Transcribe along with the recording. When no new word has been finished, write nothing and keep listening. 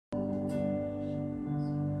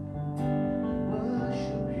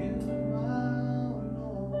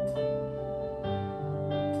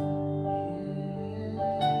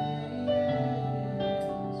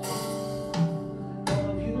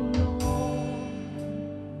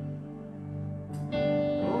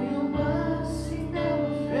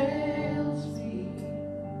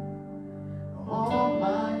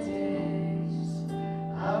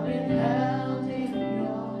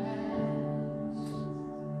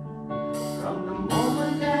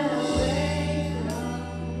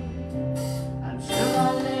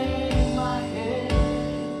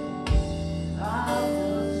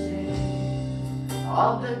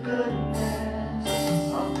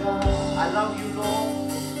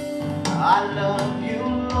I love you,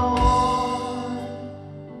 Lord,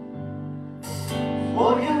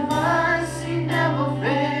 for your mercy never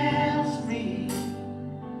fails me,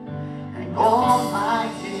 and all my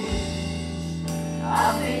days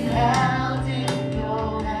I've been held in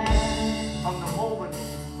your hand.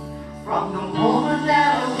 From the moment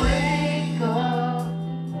that I wake up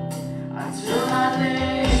until I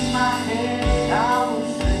lay my head,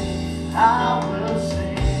 I will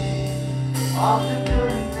sing of the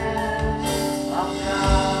goodness of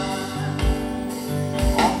God.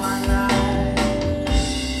 All my life,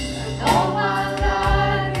 and all my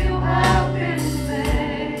life you have been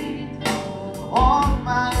faithful. All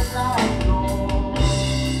my life, Lord,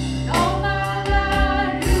 and all my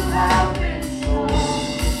life you have been so,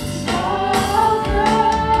 so good.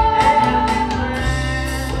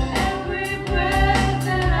 Every breath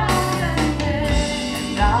that I can take,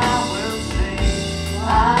 and I will sing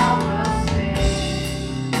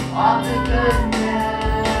of the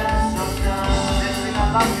goodness of God. Let's sing, I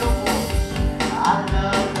love your voice. I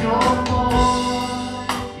love your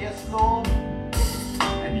voice, yes, Lord.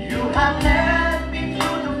 And you have led me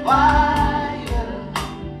through the fire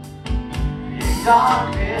in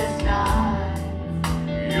darkest night.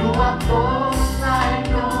 You are close like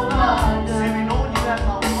no other. Say, we know you as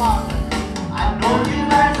our Father. I know you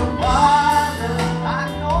as a Father. I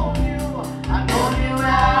know you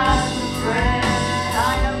as a friend.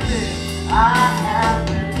 I have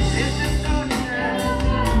lived in the goodness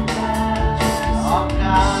of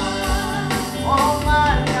God all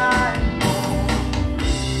my life, Lord,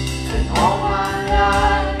 and all my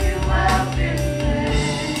life you have been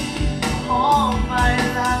faithful. All my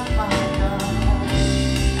life, my God,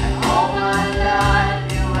 and all my life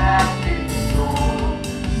you have been so,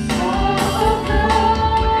 so good.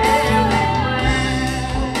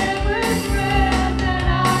 Every breath that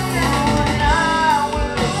I can, I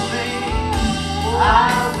will sing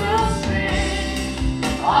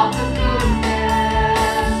of the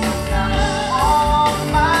goodness of God. All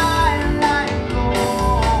my life,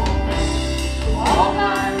 Lord, all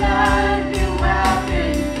my life you have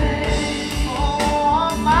been faithful.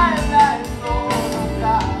 All my life, Lord, oh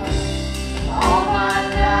God, all my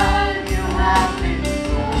life you have been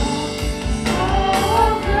so, so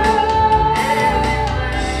good.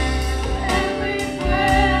 Every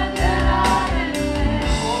breath that I am in,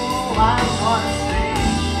 oh, I'm gonna sing,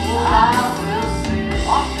 I will sing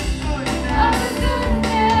of the goodness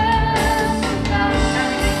of God. Can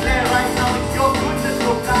we declare right now, it's your goodness,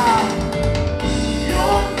 oh God.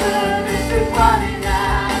 Your goodness is running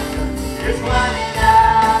after, it's running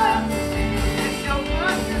after me. It's your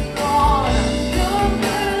goodness, Lord. Your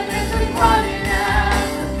goodness is running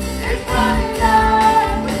after, it's running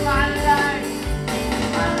after with my life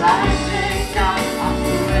laid down. I'm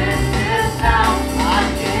surrendered now. I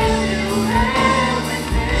give you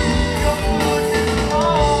everything. Your goodness,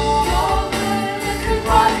 Lord. Your goodness is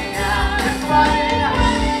running after, it's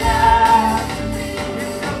running after me.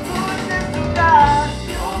 It's your goodness, oh God.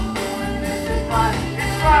 Your goodness is running,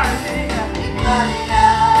 it's running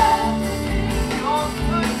after me. Your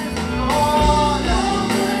goodness, Lord. Your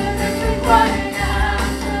goodness is running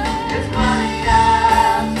after, it's running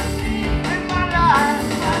after me. With my life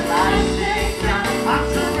laid down, I'm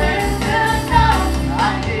surrendered now. I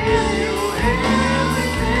give you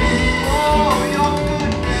everything. Oh, your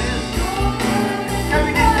goodness, can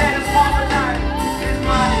we declare this one more time? It's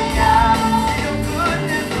running after your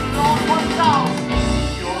goodness, Lord. 1,000.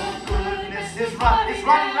 Your goodness is running, it's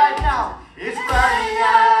running right now. It's running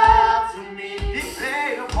after me.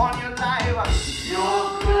 Declare upon your life.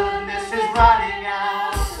 Your goodness is running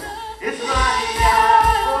after, it's running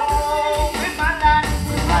after. Oh, with my life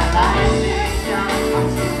laid down, I'm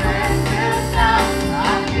surrendered now. I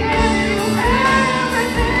give you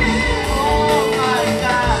everything. Oh my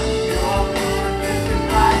God, your goodness is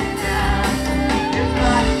running after, it's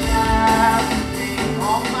running after me.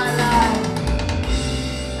 All my life,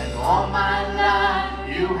 and all my life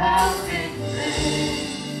you have been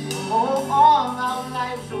faithful. Oh, all our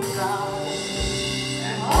lives, oh God,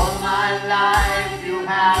 and all my life you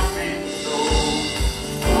have been so,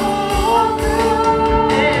 so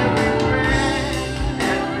good.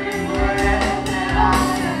 Every breath that I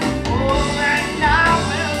can, oh, and I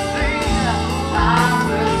will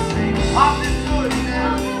sing of the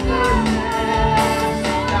goodness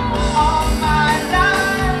of all my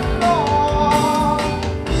life, Lord,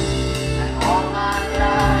 and all my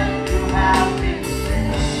life you have been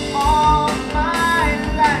faithful. All my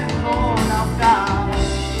life, Lord of God,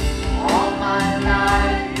 all my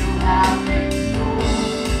life you have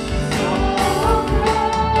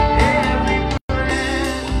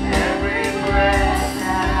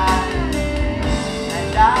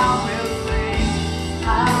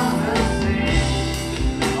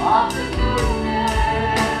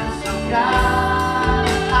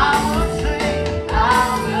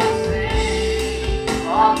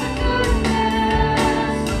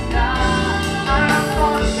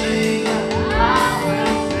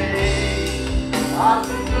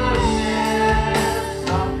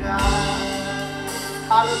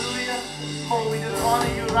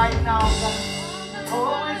right now, God.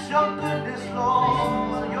 Oh, it's your goodness,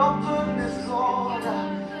 Lord. Your goodness, Lord.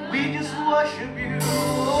 We just worship you.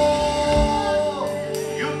 Oh,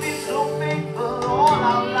 you've been so faithful all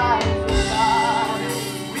our lives, oh God.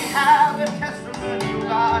 We have a testimony, oh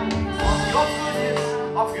God, of your goodness,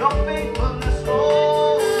 of your faithfulness, oh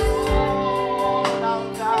Lord, our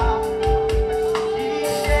God.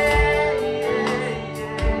 Yeah,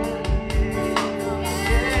 yeah.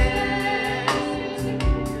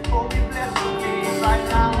 Oh, we bless your name right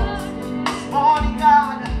now. This morning,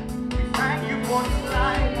 God, we thank you for this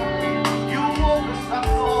life. You woke us up,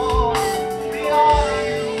 Lord. We honor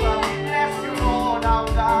you. We bless you, Lord, our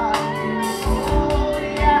God. Oh,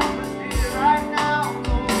 the atmosphere right now,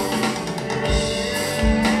 Lord. Yeah.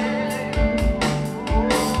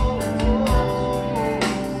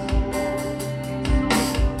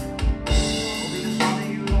 Oh, we just honor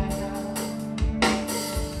you right now.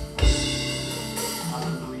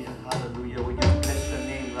 Hallelujah, hallelujah. We just bless your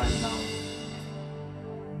name right now.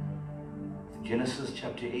 Genesis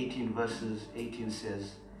chapter 18 verses 18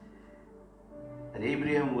 says that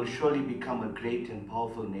Abraham will surely become a great and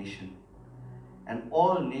powerful nation, and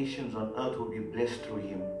all nations on earth will be blessed through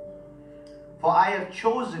him. For I have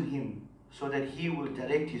chosen him so that he will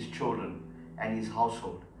direct his children and his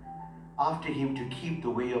household after him to keep the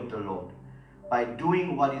way of the Lord by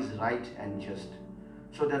doing what is right and just,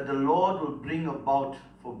 so that the Lord will bring about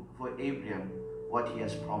for Abraham what he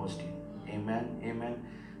has promised him. Amen, amen.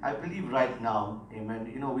 I believe right now, amen,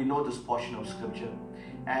 you know, we know this portion of scripture,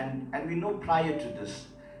 and we know prior to this,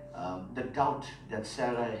 the doubt that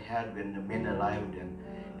Sarah had when the men arrived,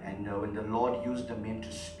 and when the Lord used the men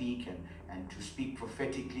to speak and to speak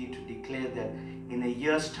prophetically, to declare that in a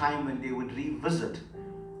year's time when they would revisit,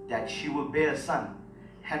 that she will bear a son.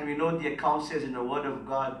 And we know the account says in the word of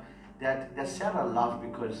God that Sarah laughed,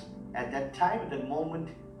 because at that time, at that moment,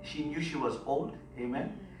 she knew she was old,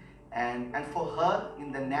 amen. And for her,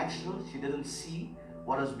 in the natural, she didn't see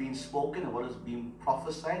what was being spoken and what was being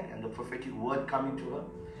prophesied and the prophetic word coming to her.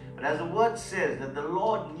 But as the word says, that the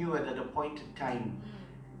Lord knew at an appointed time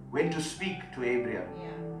when to speak to Abraham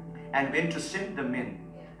and when to send the men.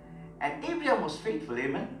 And Abraham was faithful,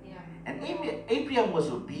 amen. And Abraham was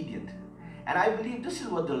obedient. And I believe this is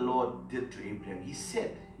what the Lord did to Abraham. He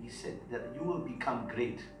said that you will become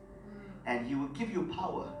great and he will give you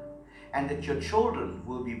power, and that your children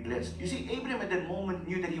will be blessed. You see, Abraham at that moment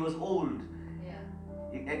knew that he was old.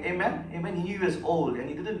 Amen? Amen. He knew he was old, and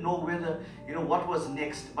he didn't know whether, what was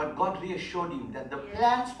next. But God reassured him that the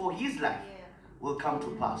plans for his life will come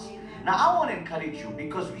to pass. Now, I want to encourage you,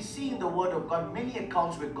 because we see in the Word of God many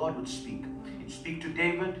accounts where God would speak. He'd speak to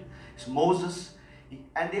David, Moses,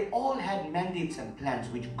 and they all had mandates and plans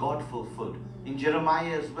which God fulfilled. In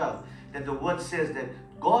Jeremiah as well, that the Word says that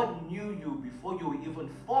God knew you before you were even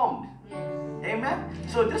formed. Amen?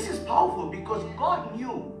 So this is powerful, because God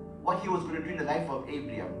knew what he was going to do in the life of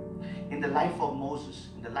Abraham, in the life of Moses,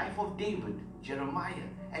 in the life of David, Jeremiah,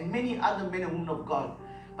 and many other men and women of God.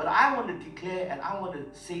 But I want to declare, and I want to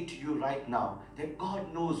say to you right now, that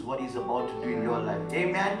God knows what he's about to do in your life.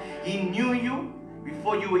 Amen? He knew you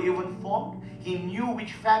before you were even formed. He knew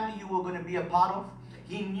which family you were going to be a part of.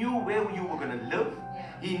 He knew where you were going to live.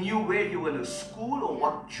 He knew where you were going to school or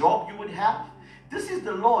what job you would have. This is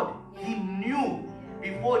the Lord. He knew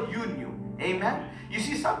before you knew. Amen? You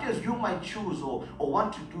see, sometimes you might choose or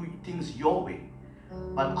want to do things your way,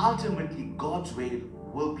 but ultimately God's way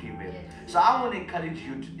will prevail. So I want to encourage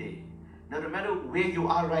you today, no matter where you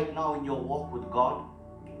are right now in your walk with God,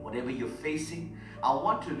 whatever you're facing, I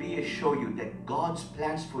want to reassure you that God's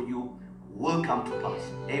plans for you will come to pass.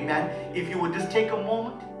 Amen? If you would just take a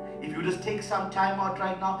moment, if you just take some time out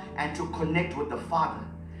right now and to connect with the Father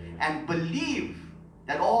and believe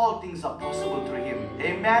that all things are possible through him.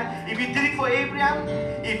 Amen? If he did it for Abraham,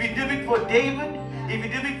 if he did it for David, if he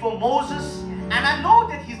did it for Moses, and I know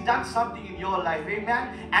that he's done something in your life,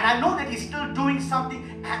 amen? And I know that he's still doing something,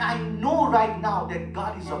 and I know right now that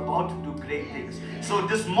God is about to do great things. So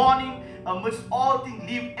this morning, amidst all things,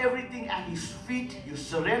 leave everything at his feet. You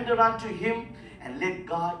surrender unto him and let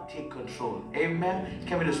God take control. Amen?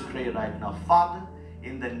 Can we just pray right now? Father,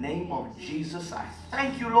 in the name of Jesus, I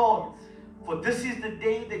thank you, Lord, for this is the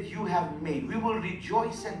day that you have made. We will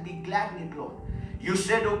rejoice and be glad in it, Lord. You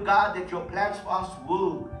said, oh God, that your plans for us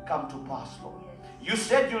will come to pass, Lord. You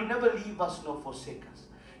said you'll never leave us nor forsake us.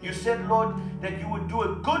 You said, Lord, that you would do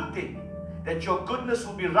a good thing, that your goodness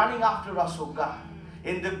will be running after us, oh God.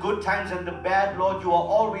 In the good times and the bad, Lord, you are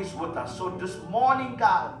always with us. So this morning,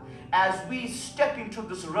 God, as we step into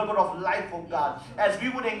this river of life, oh God, as we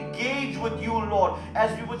would engage with you, Lord,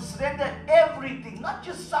 as we would surrender everything, not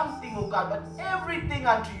just something, oh God, but everything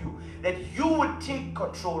unto you, that you would take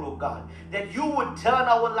control, oh God, that you would turn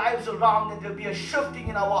our lives around, that there'll be a shifting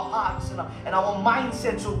in our hearts and our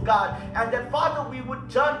mindsets, oh God, and that, Father, we would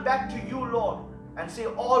turn back to you, Lord, and say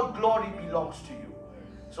all glory belongs to you.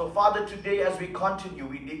 So, Father, today as we continue,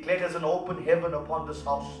 we declare there's an open heaven upon this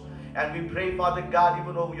house. And we pray, Father God,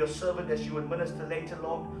 even over your servant as you administer later,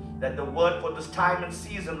 Lord, that the word for this time and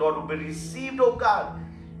season, Lord, will be received, oh God,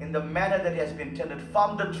 in the manner that it has been intended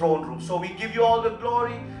from the throne room. So we give you all the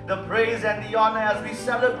glory, the praise, and the honor as we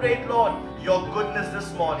celebrate, Lord, your goodness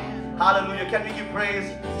this morning. Hallelujah. Can we give praise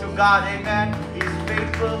to God? Amen. He's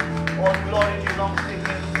faithful. All glory belongs to him.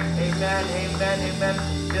 Amen, amen,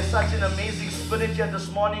 amen. There's such an amazing spirit here this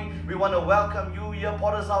morning. We want to welcome you here,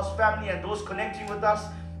 Potter's House family, and those connecting with us.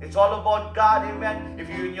 It's all about God, amen. If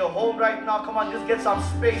you're in your home right now, come on, just get some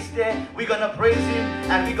space there. We're going to praise him,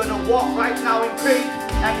 and we're going to walk right now in faith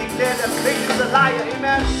and declare that faith is a liar,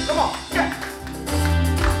 amen. Come on, yeah.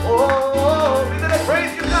 Oh, we're going to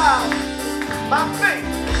praise you now. My faith.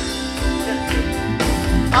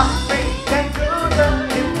 My faith can do the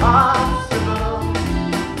impossible.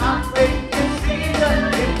 My faith can see the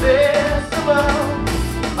invisible.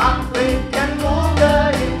 My faith can move the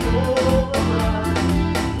immovable.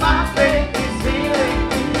 My faith is healing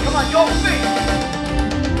me. Come on, your faith.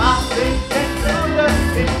 My faith can do the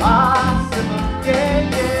impossible.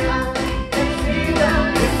 Yeah, yeah. Can see the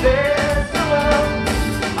invisible.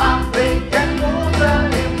 My faith can move the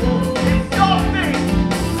immovable. It's your faith.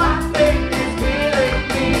 My faith is healing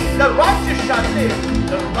me. The righteous shall live.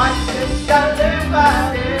 The righteous shall live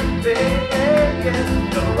by his faith. Yeah, yeah.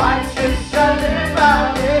 The righteous shall live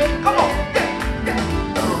by his. Come on, yeah, yeah.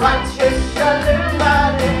 The righteous shall live by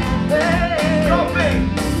his faith. Your faith.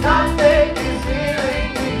 My faith is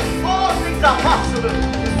healing me. All things are possible.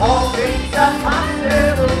 All things are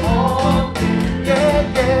possible. All things,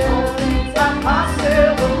 yeah, yeah. All things are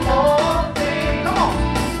possible. All things, come on.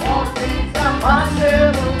 All things are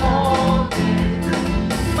possible. All things.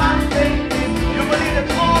 My faith is. You believe that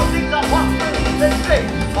all things are possible? Let's say,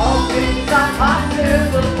 all things are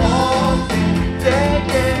possible. All things, yeah,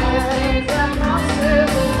 yeah. All things are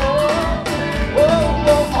possible. All things. Oh,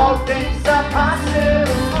 oh, all things are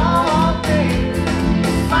possible. All things.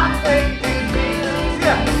 My faith is real.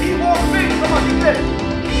 Yeah, he won't fail. Come on, you said it.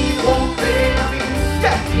 He won't fail me.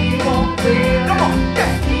 Yeah, he won't fail. Come on,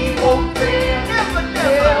 yeah, he won't fail. Never,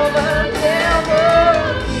 never, never.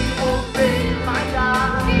 He won't fail, my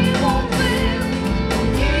God. He won't fail.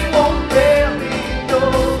 He won't fail me. No,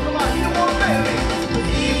 come on, he won't fail me.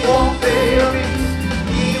 He won't fail me.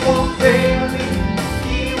 He won't fail me.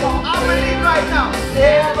 He won't. I believe right now.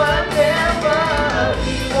 Never, never.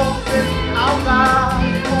 He won't fail. Our God.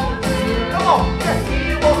 He won't fail. Come on, yeah, he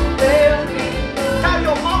won't fail me. Tell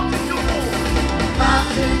your mountain to move.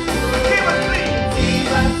 Mountain to move. Demon flee.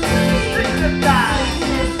 Demon flee. Sickness die.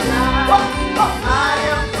 Sickness die. Oh, oh. I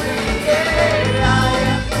am free. Yeah, I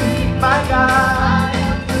am free. My God. I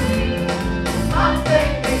am free. My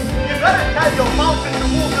faith is free. You better tell your mountain to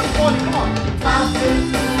move this morning. Come on. Mountain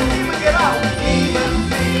to move. Demon get out. Demon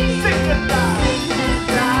flee. Sickness die. Sickness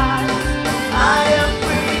die. I am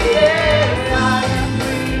free. Yeah, I am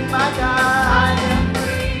free. My God. I am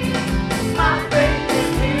free. My faith is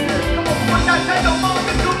healed. Come on, one time, tell your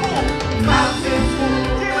mountain to move. Mountain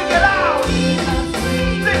move. Demon get out. Demon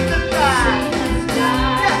free. Sickness die. Sickness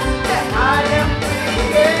die. Yes, yes. I am free.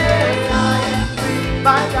 Yeah, I am free.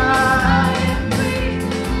 My God. I am free.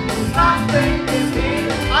 My faith is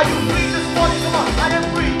healed. Are you free this morning? Come on, I am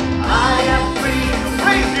free. I am free to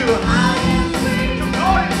praise you. I am free to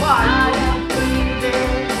glorify you. I am free.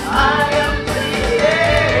 Yeah, I am free.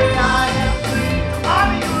 Yeah, I am free to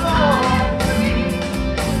honor you, Lord.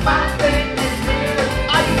 My faith is healed.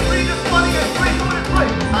 Are you free this morning and pray? Come on and pray.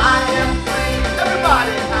 I am free.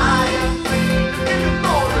 Everybody, I am free to give you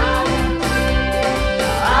glory. I am free.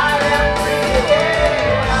 I am free.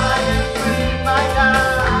 Yeah, I am free. My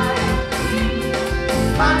God. I am free.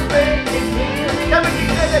 My faith is healed. Can we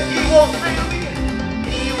declare that he won't fail me?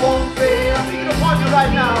 He won't fail me. Speaking upon you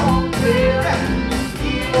right now. He won't fail me.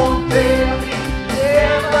 He won't fail me.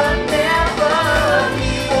 Never, never. He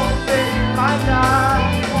won't fail. My God.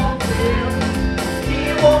 He won't fail me. He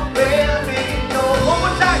won't fail me. No. One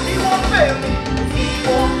more time. He won't fail me. He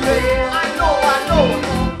won't fail. I know, I know. He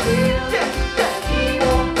won't fail. Yes, yes. He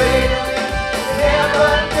won't fail me.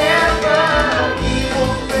 Never, never. He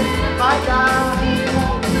won't fail. My God. He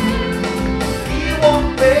won't fail. He won't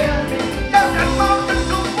fail me. Tell that mountain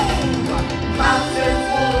to move. Mountain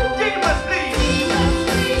move.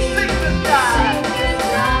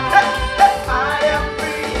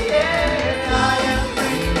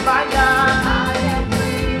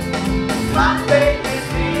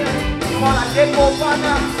 Come on, Akeko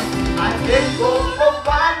Fana. Akeko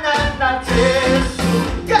Fana na Jesu.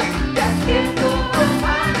 Yes, Akeko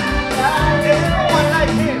Fana na Jesu. No one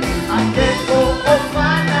like him. Akeko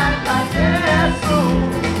Fana na Jesu.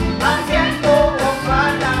 Akeko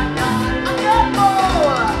Fana na Akeko.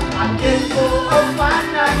 Akeko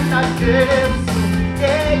Fana na Jesu.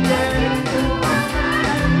 Yeah, yeah.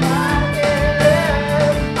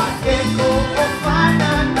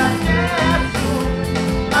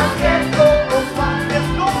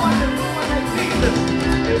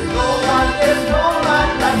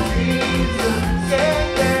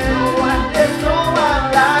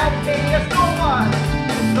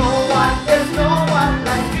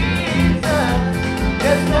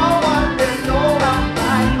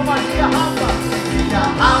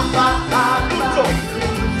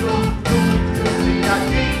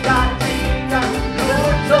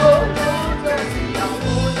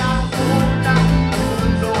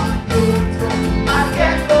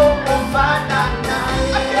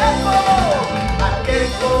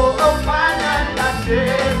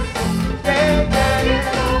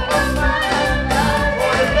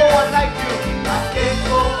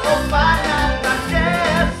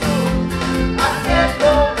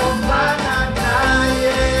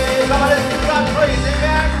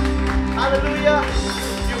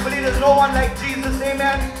 No one like Jesus,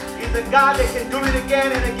 amen. He's a God that can do it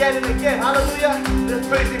again and again and again. Hallelujah. Let's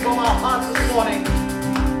praise him from our hearts this morning.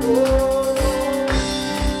 Oh.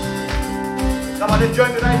 Come on, let's join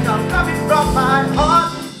me right now. Coming from my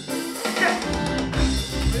heart.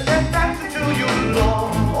 Yeah. And thanks to you,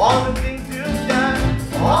 Lord. All the things you've done.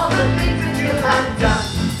 All the things that you have done.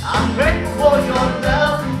 I'm grateful for your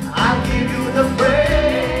love. I give you the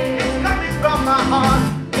praise. It's coming from my heart.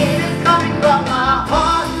 It is coming from my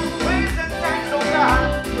heart.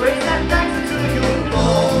 Praise and thanks to you,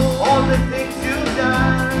 Lord. All the things you've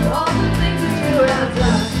done. All the things that you have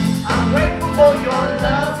done. I'm grateful for your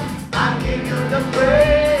love. I give you the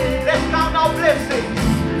praise. Let's count our blessings.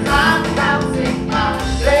 I'm counting my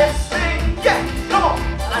blessings. Yeah, come on.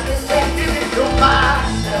 I just say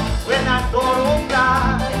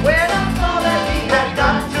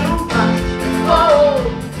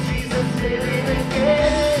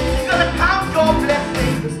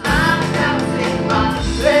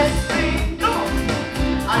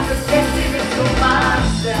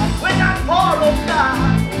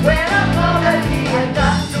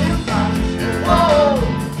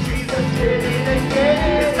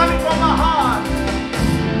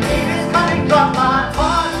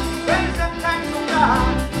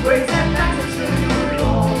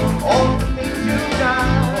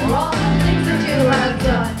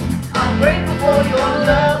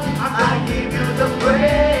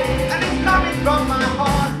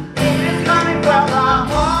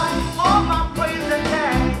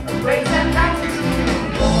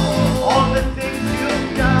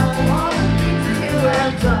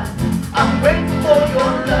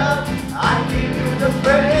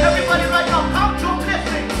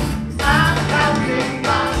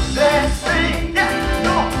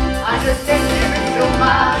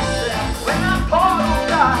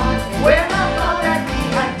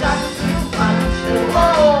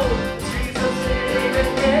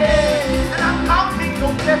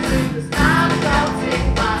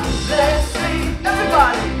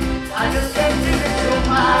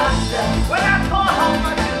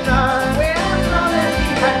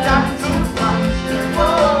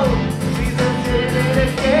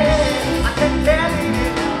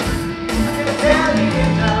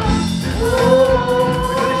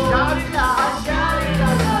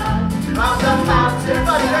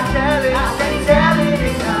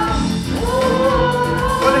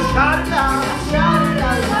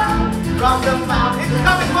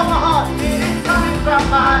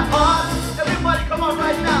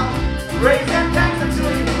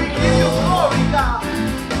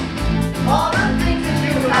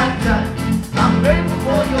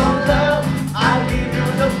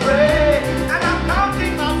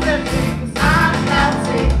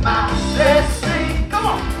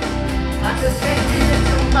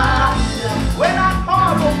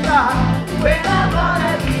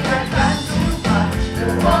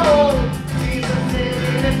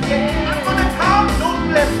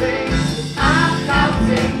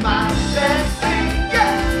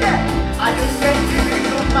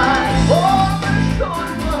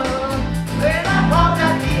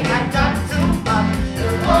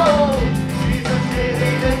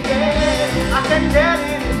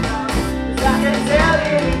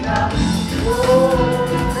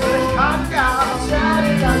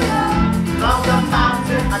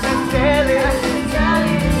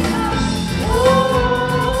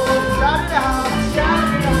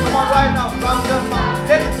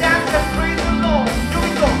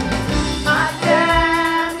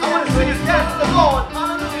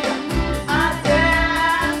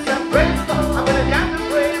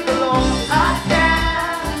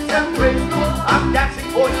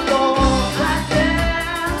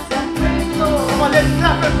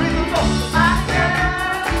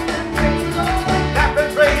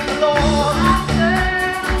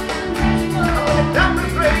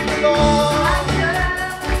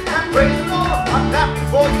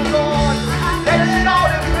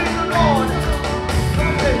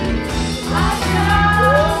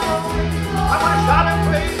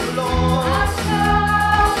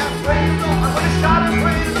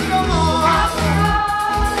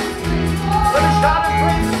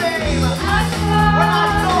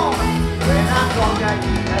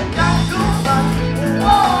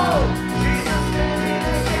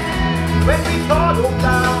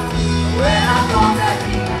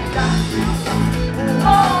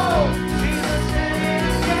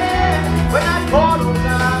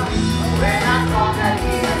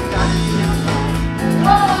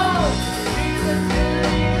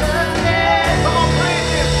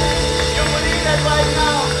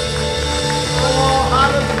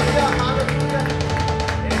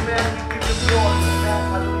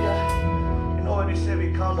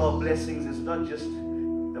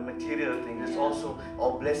material things. It's also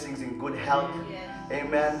our blessings in good health.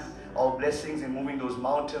 Amen. Our blessings in moving those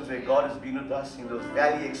mountains where God has been with us in those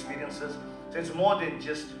valley experiences. So it's more than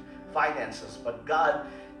just finances, but God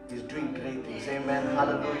is doing great things. Amen.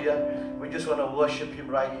 Hallelujah. We just want to worship Him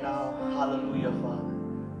right now. Hallelujah, Father.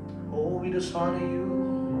 Oh, we just honor You.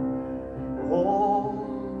 Oh,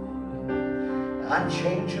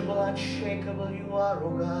 unchangeable, unshakable You are,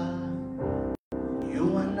 oh God.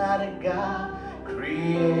 You are not a God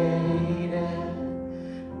created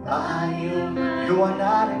by You. You are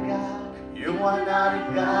not a God. You are not a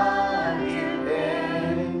God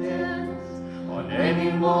dependent on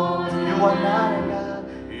anymore. You are not a God.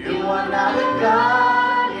 You are not a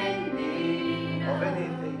God in need of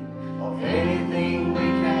anything we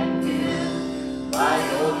can give by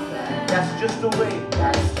Your plan. That's just the way.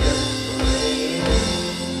 That's just the way it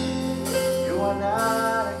is. You are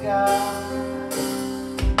not a God.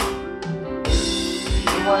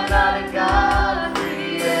 You are not a God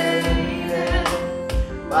created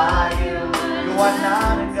by You. You are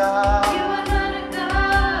not a God. You are not a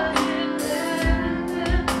God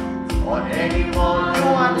dependent on anymore. You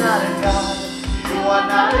are not a God. You are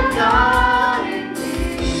not a God in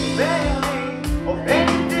need of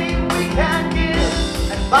anything we can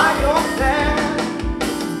give, and by Your plan,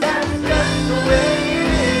 that's just the way it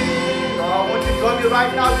is. Oh, won't you join me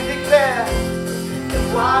right now to declare that You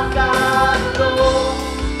are God alone.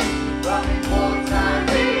 From before time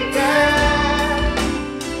began,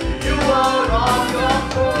 You are on Your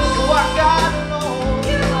throne. You are God alone.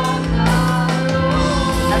 You are God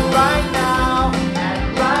alone. And right now,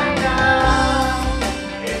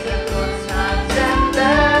 in the good times and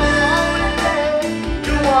bad,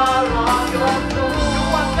 You are on Your throne. You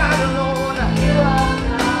are God alone. You are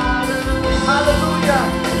God alone. Hallelujah.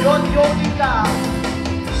 You're the only God.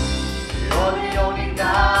 You're the only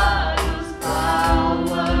God whose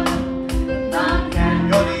power none can.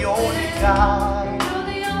 You're the only God. You're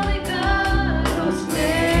the only God whose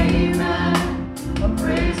name and a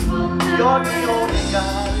praiseful name. You're the only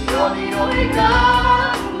God. You're the only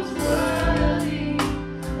God who's worthy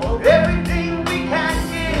of everything we can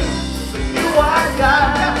give. You are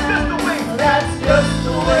God. That's just the way. That's just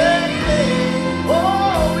the way it is.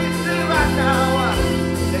 Oh, we sing right now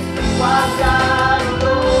that You are God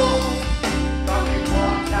alone. From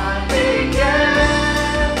before time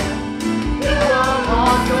began, You are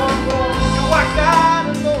on Your throne. You are God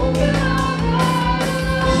alone.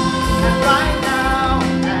 And right now,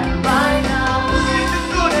 in the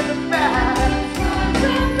good and the bad,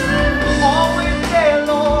 always there,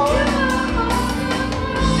 Lord.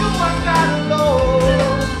 You are God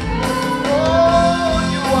alone. Oh,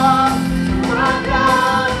 You are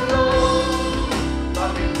God alone. From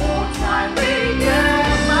before time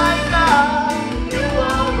began, my God, You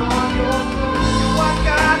are on Your throne. You are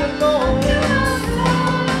God alone.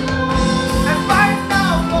 And right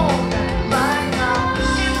now, Lord,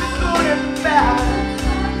 in the good and the bad,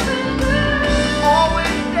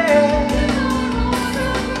 always there.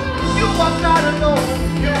 You are God alone.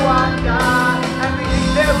 You are God. And we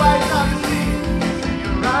declare right now, you see,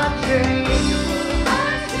 You're unchangeable,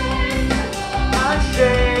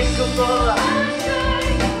 unshakable.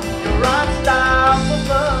 You're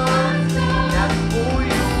unstoppable. That's who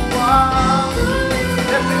You are.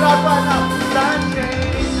 Let's sing out right now.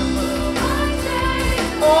 Unchangeable.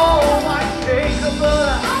 Oh, unshakable.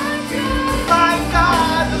 My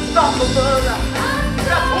God, unstoppable.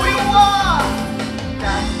 That's who You are.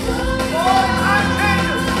 That's who. Oh,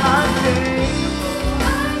 unchangeable.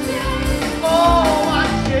 Oh,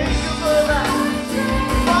 unshakable.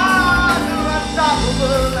 Father,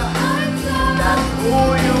 unstoppable. That's who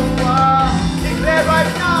You are. Declare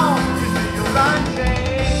right now. You say You're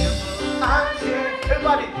unchangeable.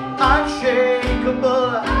 Everybody,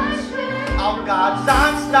 unshakable. Our God's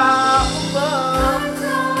unstoppable.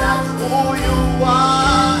 That's who You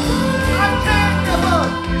are. Unchangeable.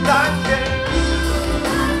 He's unchangeable.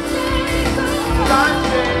 He's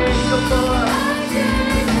unchangeable.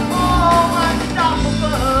 Oh,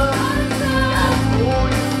 unstoppable. That's who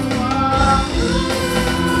You are.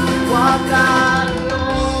 You are God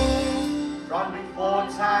alone. From before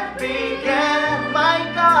time began, my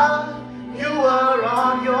God, You are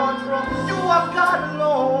on Your throne. You are God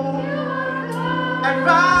alone. And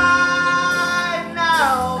right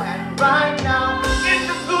now, in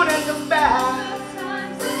the good and the bad,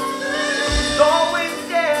 He's always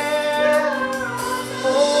there.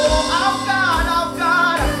 Oh, our God,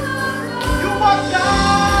 You are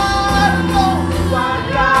God alone. You are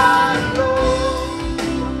God alone.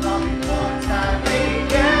 From before time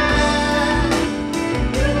began,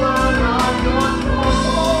 You are on Your throne.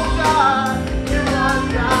 Oh God, You are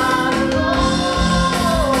God.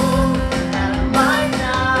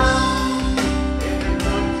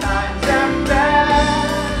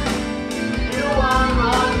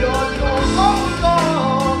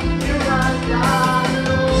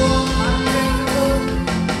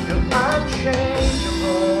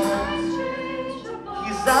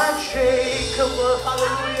 unshakable,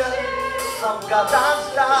 hallelujah. I'm God's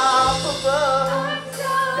unstoppable.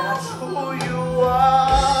 That's who you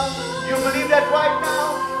are. You believe that right now?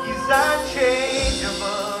 He's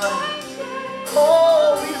unchangeable.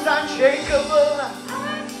 Oh, he's unshakable.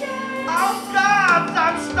 Our God's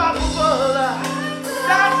unstoppable.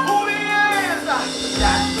 That's who he is.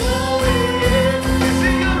 That's who he is. You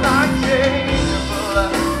see, you're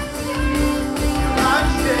unchangeable. You're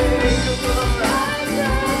unshakable.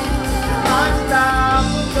 You're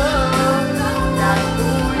unstoppable. That's who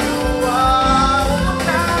you are. One more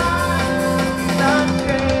time. He's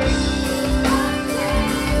unchangeable.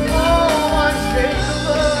 Oh,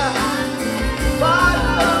 unshakable.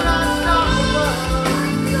 Father, unstoppable.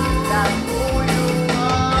 That's who you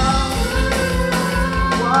are.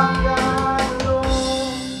 One God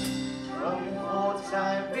alone. From before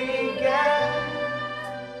time began,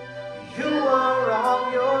 you are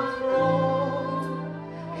on your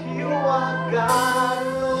throne. You are God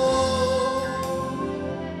alone.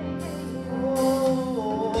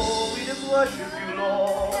 Oh, we just worship you,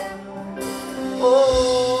 Lord.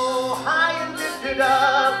 Oh, high and lifted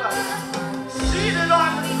up, seated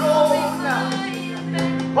on the throne,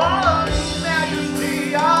 all in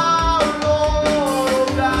majesty, our Lord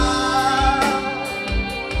God.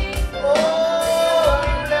 Oh,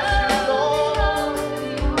 we bless you, Lord.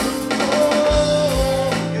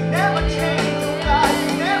 Oh, you never change, oh God,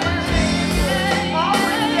 you never change.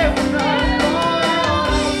 Always there with us,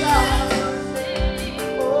 Lord God.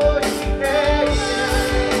 Oh, yeah.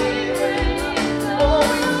 Oh,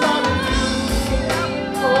 we honor you.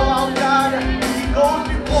 Oh, God, He goes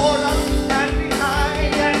before us and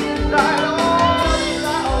behind and beside all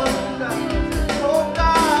around. Oh,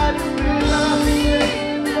 God is with us.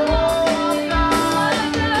 Oh, God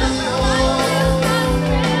is with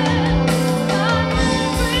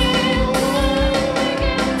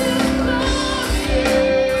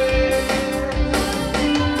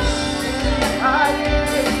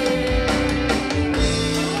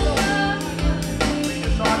We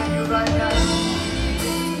just honor you right now.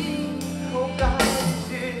 Oh, God,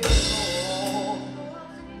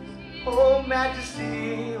 oh,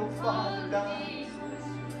 majesty, oh, Father God.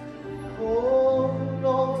 Oh,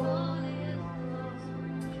 Lord.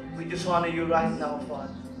 We just honor you right now,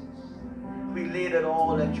 Father. We lay it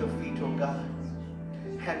all at your feet, oh God.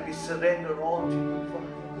 And we surrender all to you,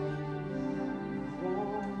 Father.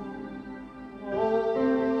 Oh, oh.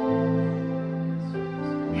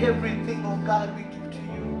 Everything, oh God, we give to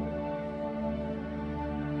you.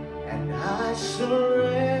 And I surrender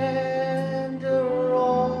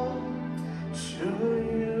all to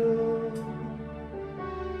you.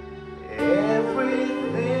 Everything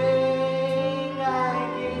I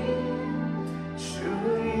give to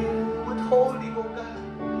you. Withholding, oh God.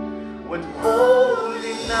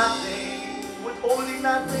 Withholding nothing. Withholding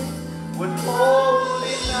nothing.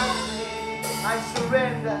 Withholding nothing. I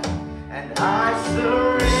surrender. And I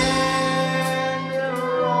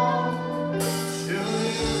surrender all to you.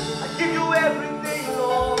 I give you everything,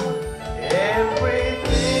 Lord.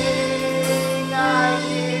 Everything I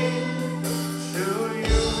give to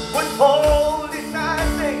you. Withholding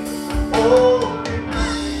nothing. Withholding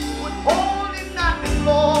nothing. Withholding nothing,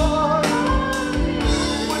 Lord.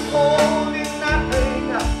 Withholding nothing.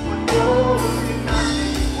 Withholding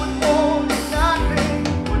nothing. Withholding nothing.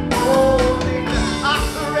 Withholding nothing. I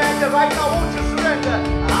surrender right now. Won't you surrender?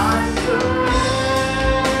 I surrender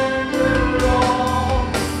all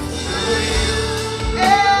to you.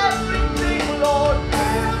 Everything, Lord.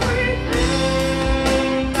 Everything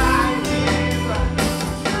I give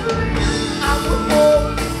to you. I'm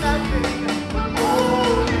withholding nothing.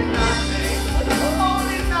 Withholding nothing.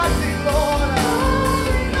 Withholding nothing, Lord.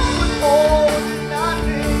 Withholding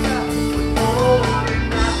nothing. Withholding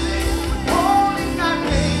nothing. Withholding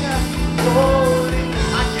nothing. Withholding.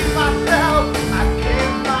 I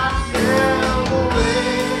give myself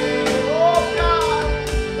away. Oh God,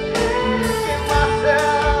 give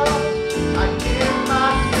myself. I give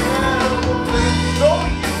myself away. So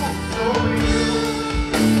you,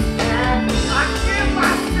 and I give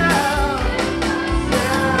myself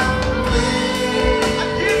away. I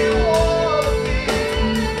give you all of me.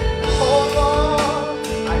 Oh Lord,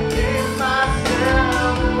 I give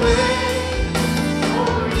myself away. So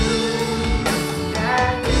you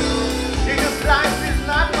and you. Jesus, life is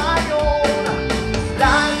not my own.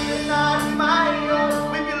 Life is not my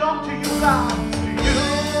own. We belong to you, God. To you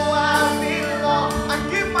I belong. I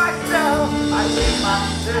give myself. I give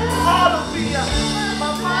myself all of me.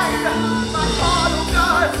 My mind, my heart, oh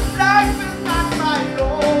God. Life is not my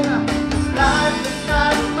own. Life is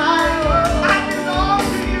not my own. I belong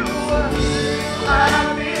to you. I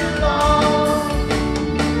belong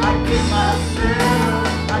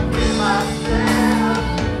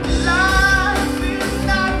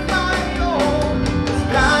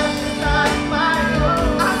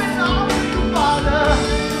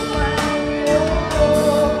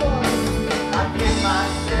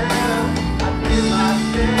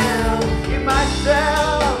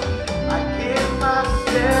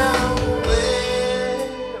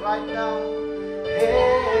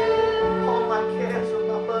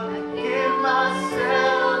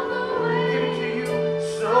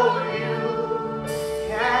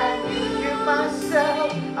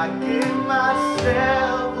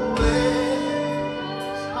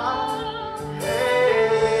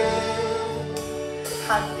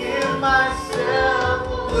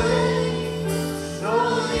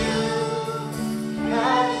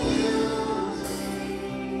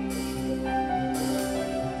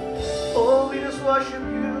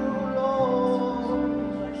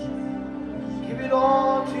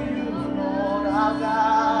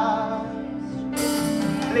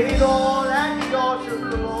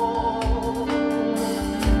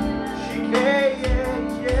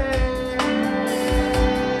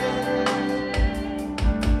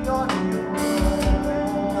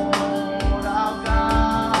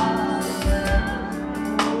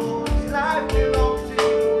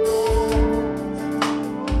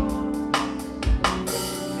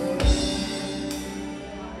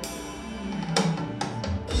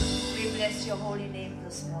your holy name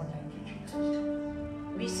this morning.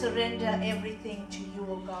 We surrender everything to you,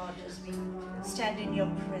 O God, as we stand in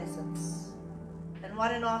your presence. And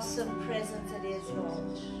what an awesome presence it is,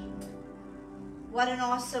 Lord. What an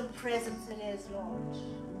awesome presence it is, Lord.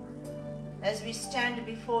 As we stand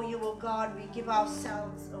before you, O God, we give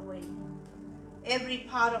ourselves away. Every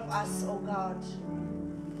part of us, O God.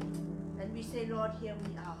 And we say, Lord, here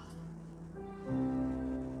we are.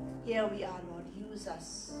 Here we are, Lord. Use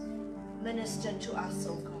us. Minister to us,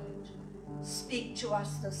 O God. Speak to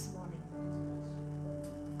us this morning.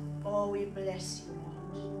 Oh, we bless you,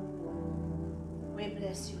 Lord. We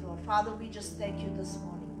bless you, Lord. Father, we just thank you this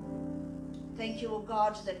morning. Thank you, O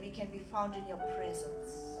God, that we can be found in your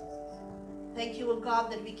presence. Thank you, O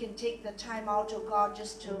God, that we can take the time out, O God,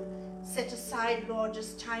 just to set aside, Lord,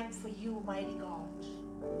 just time for you, mighty God.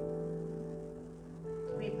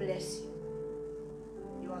 We bless you.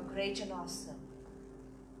 You are great and awesome.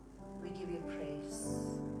 We give you praise.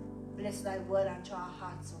 Bless thy word unto our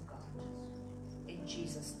hearts, O God. In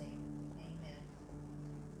Jesus' name,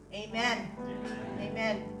 amen. Amen.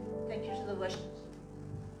 Amen. Thank you to the worship.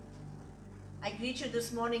 I greet you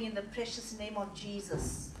this morning in the precious name of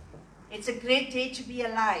Jesus. It's a great day to be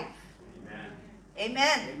alive. Amen.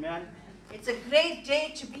 Amen. Amen. It's a great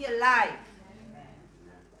day to be alive.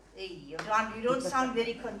 Hey, you don't sound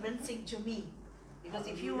very convincing to me. Because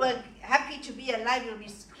if you were happy to be alive, you'll be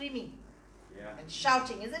screaming and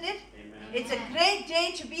shouting, isn't it? Amen. It's a great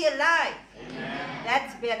day to be alive. Amen.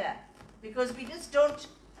 That's better. Because we just don't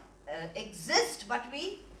exist, but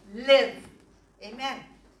we live. Amen.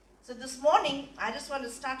 So this morning, I just want to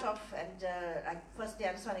start off, and firstly,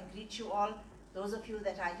 I just want to greet you all, those of you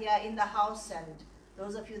that are here in the house, and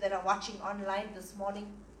those of you that are watching online this morning.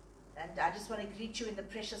 And I just want to greet you in the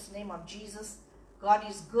precious name of Jesus. God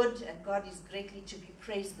is good, and God is greatly to be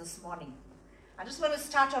praised this morning. I just want to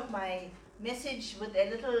start off my message with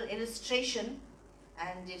a little illustration,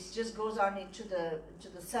 and it just goes on into the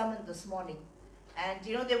sermon this morning. And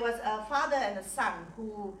you know, there was a father and a son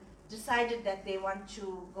who decided that they want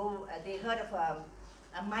to go, they heard of a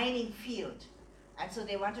mining field, and so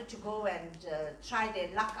they wanted to go and try their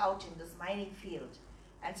luck out in this mining field.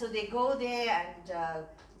 And so they go there and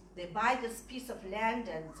they buy this piece of land,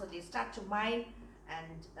 and so they start to mine,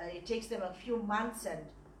 and it takes them a few months and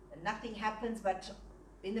nothing happens. But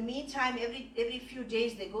in the meantime, every few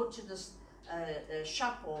days they go to this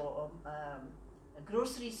shop or a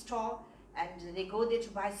grocery store, and they go there to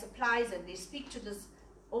buy supplies, and they speak to this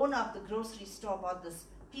owner of the grocery store about this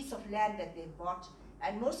piece of land that they bought.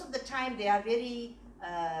 And most of the time they are very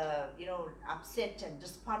upset and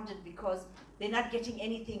despondent because they're not getting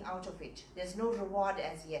anything out of it. There's no reward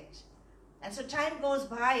as yet. And so time goes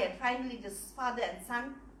by, and finally this father and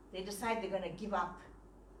son, they decide they're going to give up.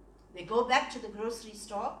 They go back to the grocery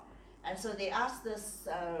store, and so they ask this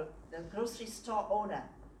the grocery store owner.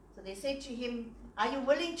 So they say to him, "Are you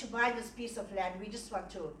willing to buy this piece of land? We just want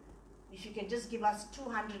to, if you can just give us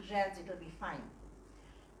 200 rands, it'll be fine."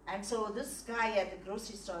 And so this guy at the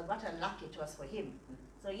grocery store, what a luck it was for him.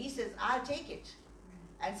 So he says, "I'll take it."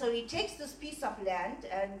 And so he takes this piece of land,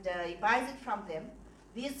 and he buys it from them.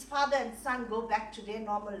 These father and son go back to their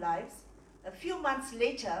normal lives. A few months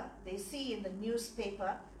later, they see in the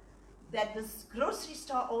newspaper that this grocery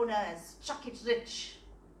store owner has struck it rich.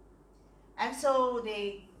 And so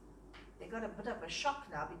they got a bit of a shock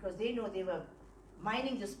now, because they know they were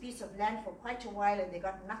mining this piece of land for quite a while and they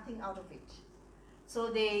got nothing out of it.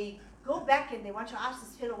 So they go back and they want to ask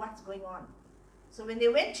this fellow what's going on. So when they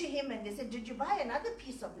went to him and they said, "Did you buy another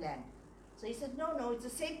piece of land?" So he said, "No, it's the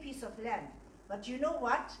same piece of land. But you know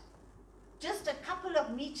what? Just a couple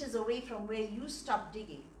of meters away from where you stopped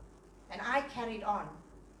digging, and I carried on,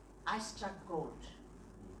 I struck gold."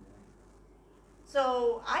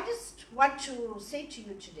 So I just want to say to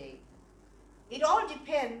you today, it all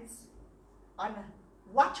depends on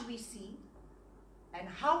what we see and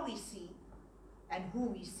how we see and who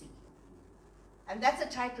we see. And that's the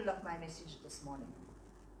title of my message this morning,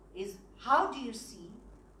 is how do you see,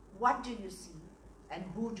 what do you see, and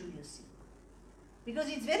who do you see? Because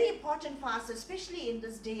it's very important for us, especially in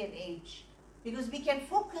this day and age, because we can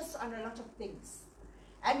focus on a lot of things.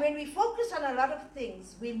 And when we focus on a lot of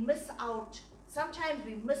things, we miss out. Sometimes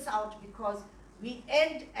we miss out because we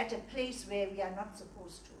end at a place where we are not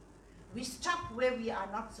supposed to. We stop where we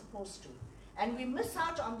are not supposed to. And we miss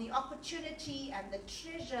out on the opportunity and the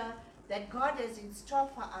treasure that God has in store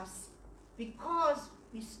for us because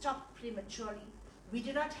we stop prematurely. We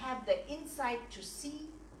do not have the insight to see.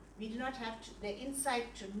 We do not have the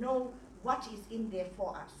insight to know what is in there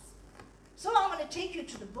for us. So I want to take you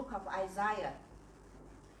to the book of Isaiah.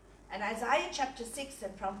 And Isaiah chapter 6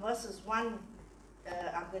 and from verses 1,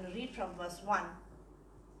 I'm going to read from verse 1.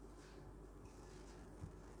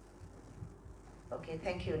 Okay,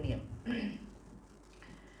 thank you, Neil.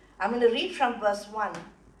 I'm going to read from verse 1.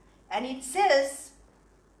 And it says,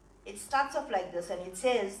 it starts off like this, and it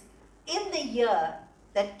says, in the year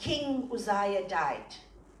that King Uzziah died,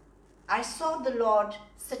 I saw the Lord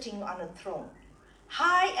sitting on a throne,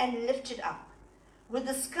 high and lifted up, with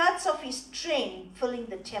the skirts of his train filling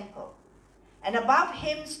the temple. And above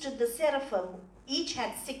him stood the seraphim, each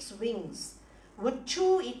had 6 wings. With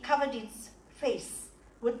 2 it covered its face,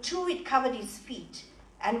 with 2 it covered his feet,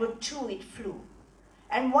 and with 2 it flew.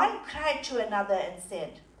 And one cried to another and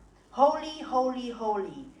said, Holy, holy,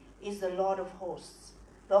 holy is the Lord of hosts.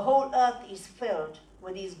 The whole earth is filled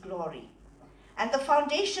with his glory. And the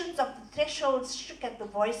foundations of the thresholds shook at the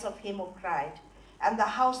voice of him who cried, and the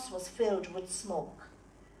house was filled with smoke.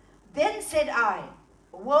 Then said I,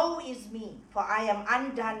 Woe is me, for I am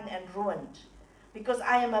undone and ruined, because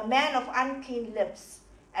I am a man of unclean lips,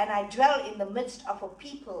 and I dwell in the midst of a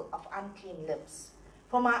people of unclean lips.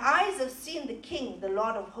 For my eyes have seen the King, the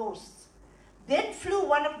Lord of hosts. Then flew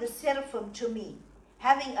one of the seraphim to me,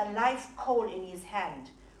 having a live coal in his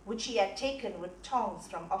hand, which he had taken with tongs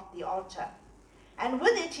from off the altar. And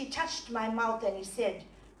with it he touched my mouth, and he said,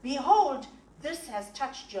 Behold, this has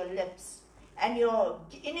touched your lips, and your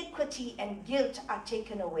iniquity and guilt are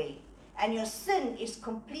taken away, and your sin is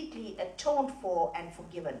completely atoned for and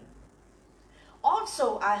forgiven.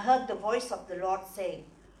 Also I heard the voice of the Lord saying,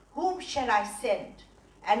 Whom shall I send,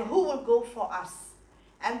 and who will go for us?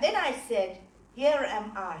 And then I said, Here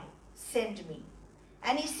am I, send me.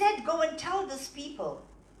 And he said, Go and tell this people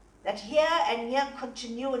that hear and hear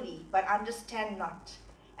continually, but understand not,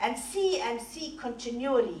 and see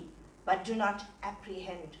continually, but do not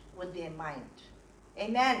apprehend with their mind.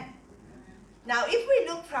 Amen. Now, if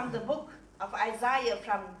we look from the book of Isaiah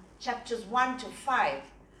from chapters 1 to 5,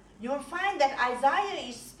 you'll find that Isaiah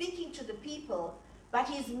is speaking to the people, but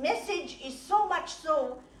his message is so much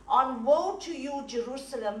so on woe to you,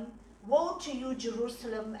 Jerusalem, woe to you,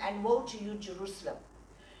 Jerusalem, and woe to you, Jerusalem.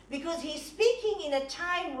 Because he's speaking in a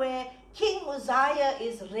time where King Uzziah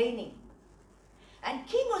is reigning. And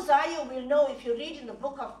King Uzziah, will know if you read in the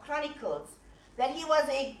book of Chronicles, that he was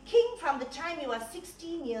a king from the time he was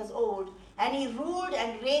 16 years old, and he ruled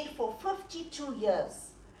and reigned for 52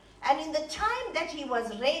 years. And in the time that he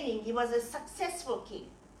was reigning, he was a successful king.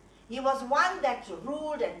 He was one that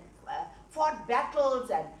ruled and fought battles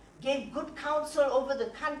and gave good counsel over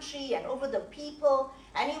the country and over the people,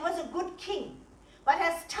 and he was a good king. But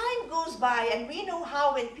as time goes by, and we know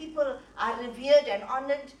how when people are revered and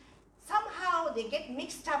honored, somehow they get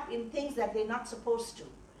mixed up in things that they're not supposed to.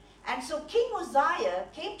 And so King Uzziah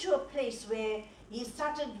came to a place where he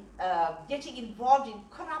started getting involved in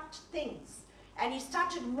corrupt things. And he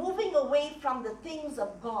started moving away from the things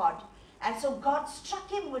of God. And so God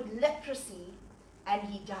struck him with leprosy, and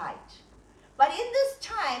he died. But in this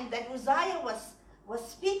time that Uzziah was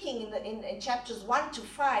speaking in chapters 1 to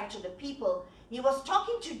 5 to the people, he was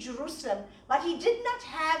talking to Jerusalem, but he did not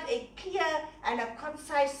have a clear and a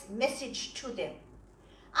concise message to them.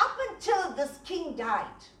 Up until this king died.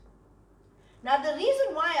 Now, the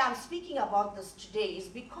reason why I'm speaking about this today is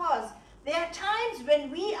because there are times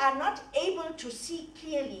when we are not able to see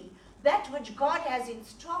clearly that which God has in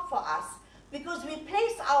store for us, because we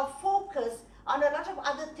place our focus on a lot of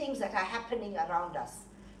other things that are happening around us.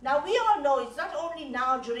 Now, we all know it's not only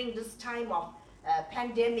now during this time of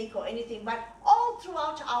pandemic or anything, but all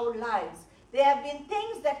throughout our lives, there have been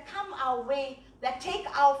things that come our way that take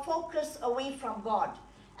our focus away from God.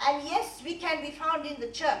 And yes, we can be found in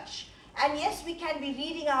the church. And yes, we can be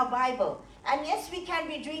reading our Bible. And yes, we can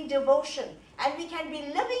be doing devotion. And we can be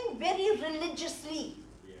living very religiously.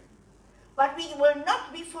 Yeah. But we will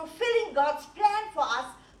not be fulfilling God's plan for us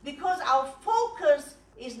because our focus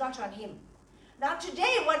is not on Him. Now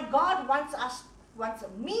today, what God wants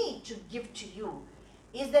me to give to you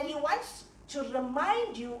is that He wants to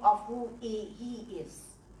remind you of who He is.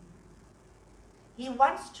 He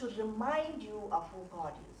wants to remind you of who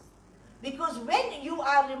God is. Because when you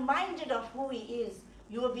are reminded of who He is,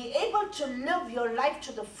 you will be able to live your life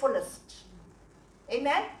to the fullest.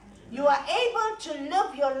 Amen? You are able to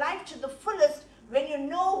live your life to the fullest when you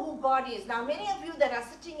know who God is. Now, many of you that are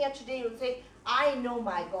sitting here today will say, I know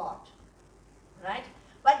my God. Right?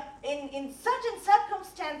 But in certain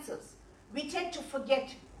circumstances, we tend to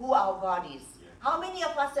forget who our God is. How many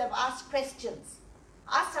of us have asked questions?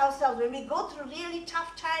 Asked ourselves, when we go through really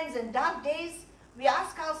tough times and dark days, we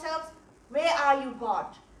ask ourselves, where are you, God?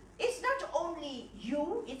 It's not only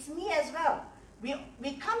you, it's me as well.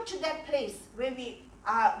 We come to that place where we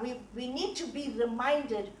we need to be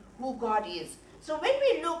reminded who God is. So when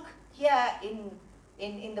we look here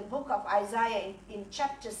in the book of Isaiah in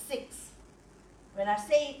chapter 6, when I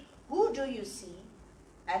say, who do you see,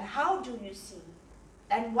 and how do you see,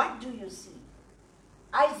 and what do you see?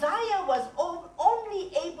 Isaiah was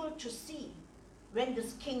only able to see when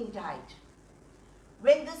this king died.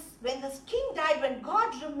 When this king died, when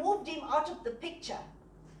God removed him out of the picture,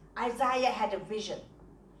 Isaiah had a vision.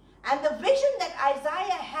 And the vision that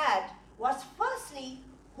Isaiah had was firstly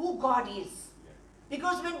who God is.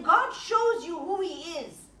 Because when God shows you who he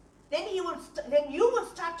is, then you will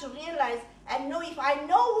start to realize and know, if I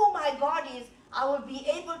know who my God is, I will be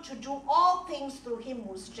able to do all things through him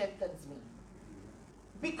who strengthens me.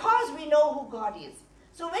 Because we know who God is.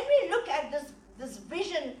 So when we look at this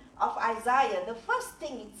vision of Isaiah, the first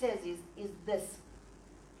thing it says is this.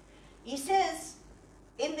 He says,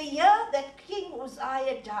 in the year that King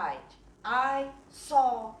Uzziah died, I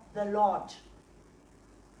saw the Lord.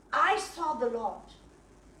 I saw the Lord.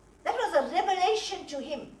 That was a revelation to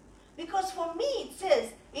him. Because for me it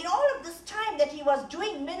says, in all of this time that he was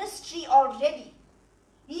doing ministry already,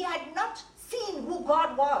 he had not seen who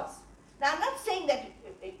God was. Now I'm not saying that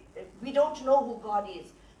we don't know who God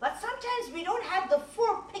is, but sometimes we don't have the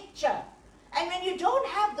full picture. And when you don't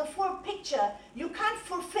have the full picture, you can't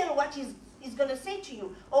fulfill what he's going to say to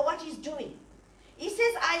you or what he's doing. He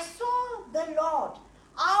says, I saw the Lord.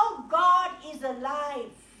 Our God is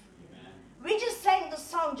alive. Amen. We just sang the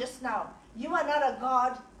song just now. You are not a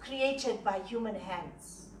God created by human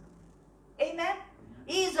hands. Amen?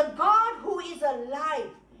 He is a God who is alive.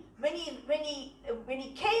 When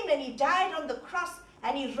he came and he died on the cross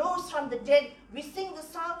and he rose from the dead, we sing the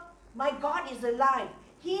song, my God is alive.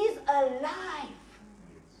 He is alive.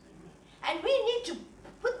 And we need to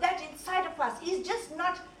put that inside of us. He's just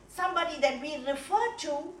not somebody that we refer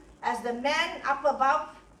to as the man up above.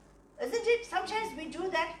 Isn't it? Sometimes we do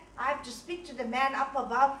that. I have to speak to the man up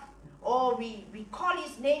above. Or we call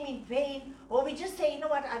his name in vain. Or we just say, you know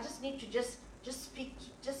what, I just need to just speak,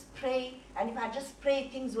 just pray. And if I just pray,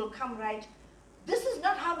 things will come right. This is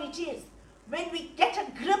not how it is. When we get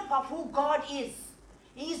a grip of who God is,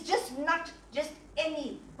 he is just not just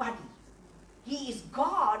anybody. He is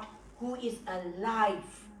God who is alive.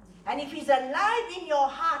 And if he's alive in your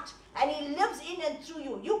heart and he lives in and through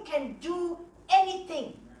you, you can do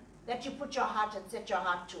anything that you put your heart and set your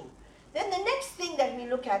heart to. Then the next thing that we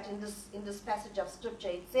look at in this passage of scripture,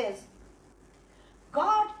 it says,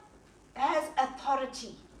 God has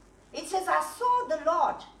authority. It says, I saw the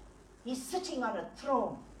Lord. He's sitting on a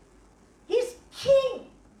throne. He's king.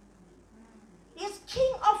 He's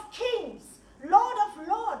King of kings, Lord of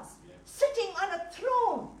lords, sitting on a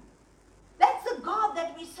throne. That's the God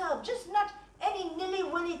that we serve. Just not any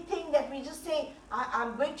nilly-willy thing that we just say,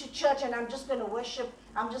 I'm going to church and I'm just going to worship,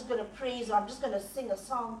 I'm just going to praise, or I'm just going to sing a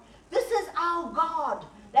song. This is our God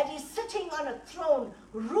that is sitting on a throne,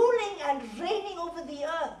 ruling and reigning over the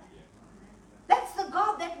earth. That's the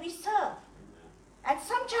God that we serve. And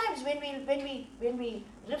sometimes when we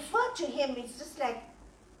refer to him, it's just like,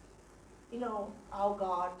 you know, our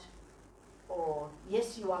God, or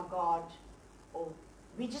yes, you are God, or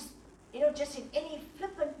we just, you know, just in any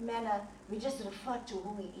flippant manner, we just refer to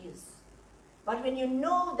who he is. But when you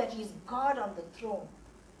know that he's God on the throne,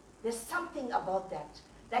 there's something about that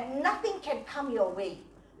nothing can come your way.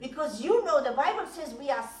 Because you know, the Bible says we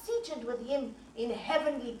are seated with him in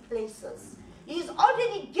heavenly places. He's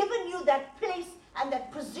already given you that place and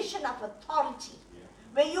that position of authority,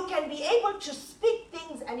 where you can be able to speak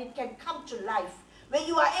things and it can come to life, where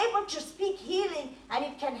you are able to speak healing and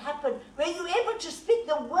it can happen, where you're able to speak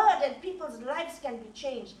the word and people's lives can be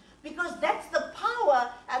changed, because that's the power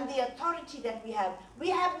and the authority that we have. We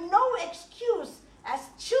have no excuse as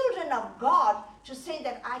children of God to say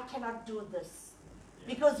that I cannot do this,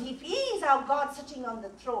 because if he is our God sitting on the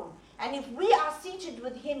throne, and if we are seated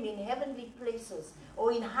with him in heavenly places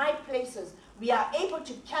or in high places, we are able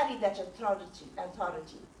to carry that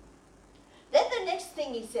authority. Then the next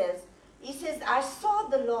thing he says, I saw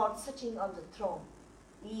the Lord sitting on the throne.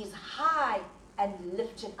 He is high and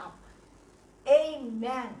lifted up.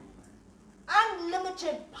 Amen.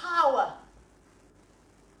 Unlimited power.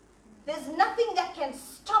 There's nothing that can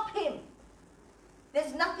stop him.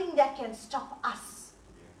 There's nothing that can stop us.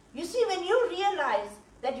 You see, when you realize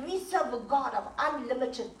that we serve a God of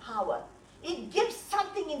unlimited power, it gives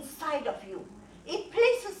something inside of you. It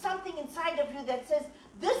places something inside of you that says,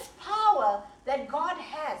 this power that God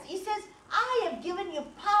has, he says, I have given you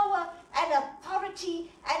power and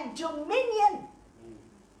authority and dominion.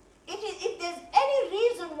 If there's any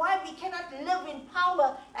reason why we cannot live in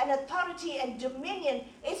power and authority and dominion, opinion,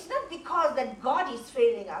 it's not because that God is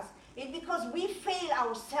failing us, it's because we fail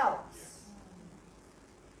ourselves.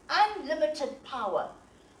 Unlimited power.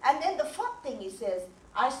 And then the fourth thing he says,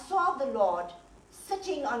 I saw the Lord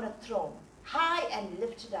sitting on a throne, high and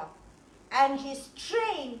lifted up, and his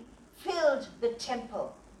train filled the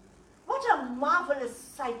temple. What a marvelous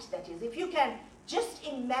sight that is. If you can just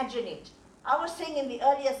imagine it. I was saying in the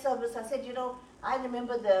earlier service, I said, I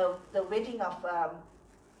remember the wedding of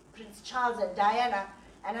Prince Charles and Diana,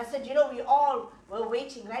 and I said, we all were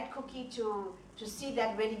waiting, right, Cookie, to see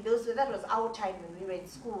that wedding. That was our time when we were in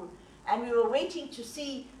school. And we were waiting to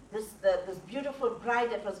see this beautiful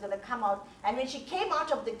bride that was going to come out. And when she came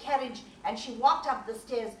out of the carriage and she walked up the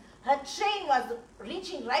stairs, her train was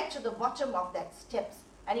reaching right to the bottom of that steps.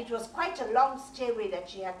 And it was quite a long stairway that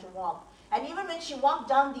she had to walk. And even when she walked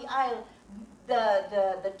down the aisle,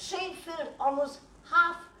 the train filled almost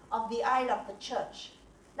half of the aisle of the church.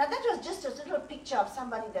 Now that was just a little picture of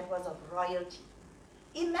somebody that was of royalty.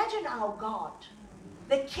 Imagine our God,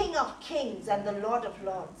 the King of Kings and the Lord of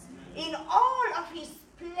Lords, in all of his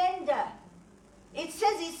splendor. It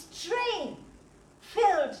says his train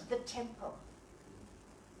filled the temple.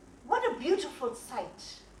 What a beautiful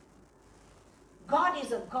sight. God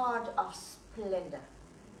is a God of splendor.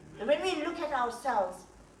 And when we look at ourselves,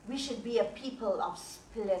 we should be a people of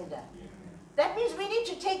splendor. That means we need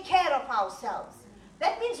to take care of ourselves.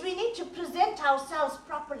 That means we need to present ourselves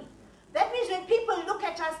properly. That means when people look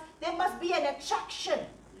at us, there must be an attraction.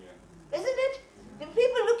 Isn't it? When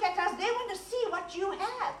people look at us, they want to see what you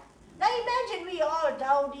have. Now imagine we all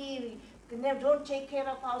dowdy, we don't take care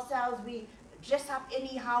of ourselves, we dress up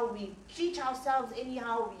anyhow, we treat ourselves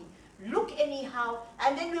anyhow, we look anyhow,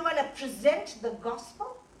 and then we want to present the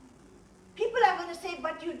gospel. People are going to say,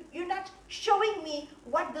 but you're not showing me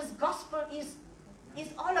what this gospel is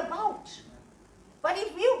all about. But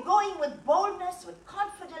if you're going with boldness, with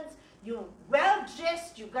confidence, you're well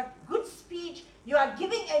dressed, you've got good speech, you are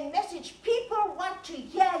giving a message, people want to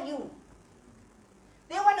hear you.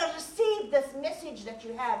 They want to receive this message that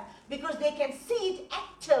you have because they can see it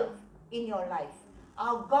active in your life.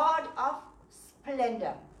 Our God of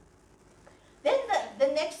splendor. Then the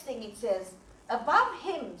next thing it says, above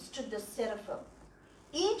him stood the seraphim.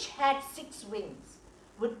 Each had 6 wings.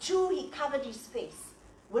 With 2 he covered his face.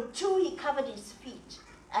 With 2 he covered his feet.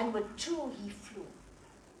 And with 2 he flew.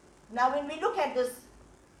 Now when we look at this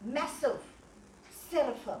massive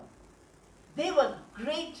seraphim, they were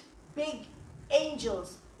great big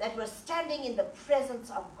angels that were standing in the presence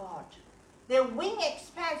of God. Their wing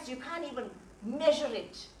expanse, you can't even measure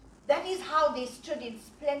it. That is how they stood in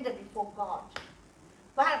splendor before God.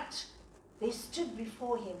 But they stood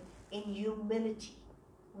before him in humility,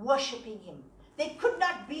 worshiping him. They could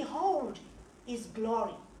not behold his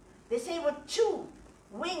glory. They say with 2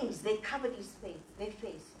 wings they covered their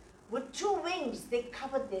face. With 2 wings they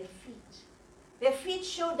covered their feet. Their feet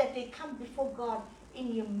showed that they come before God in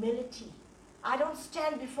humility. I don't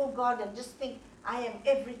stand before God and just think, I am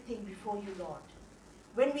everything before you, Lord.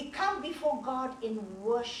 When we come before God in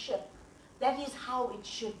worship, that is how it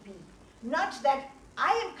should be. Not that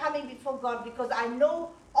I am coming before God because I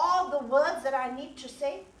know all the words that I need to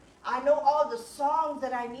say. I know all the songs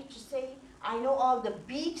that I need to say. I know all the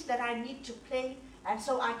beats that I need to play, and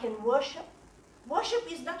so I can worship.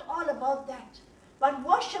 Worship is not all about that. But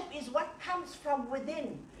worship is what comes from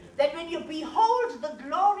within. That when you behold the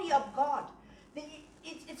glory of God,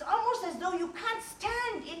 it's almost as though you can't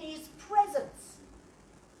stand in his presence.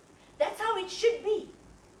 That's how it should be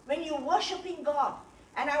when you're worshiping God.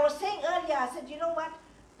 And I was saying earlier, I said, you know what?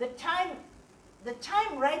 The time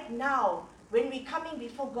right now when we're coming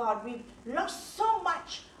before God, we've lost so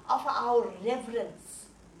much of our reverence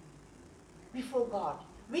before God.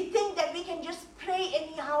 We think that we can just pray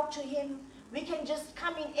anyhow to him. We can just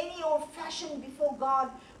come in any old fashion before God.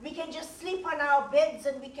 We can just sleep on our beds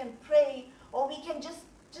and we can pray. Or we can just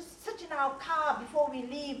sit in our car before we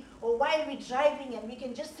leave or while we're driving and we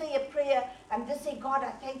can just say a prayer and just say, God,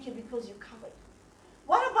 I thank you because you covered.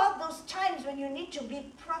 What about those times when you need to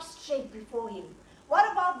be prostrate before him?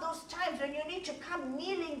 What about those times when you need to come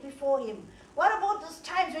kneeling before him? What about those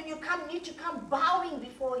times when you need to come bowing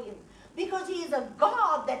before him? Because he is a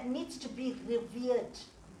God that needs to be revered.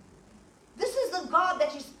 This is the God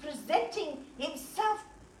that is presenting himself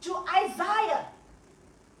to Isaiah.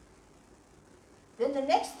 Then the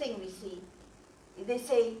next thing we see, they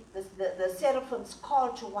say the seraphims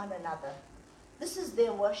call to one another. This is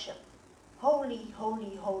their worship. Holy,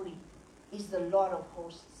 holy, holy is the Lord of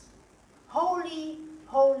hosts. Holy,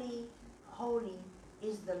 holy, holy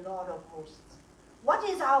is the Lord of hosts. What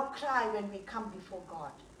is our cry when we come before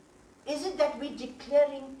God? Is it that we're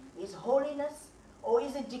declaring his holiness? Or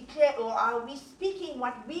is it declare, or are we speaking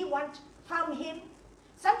what we want from Him?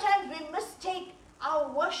 Sometimes we mistake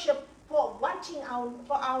our worship for wanting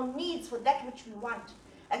for our needs, for that which we want.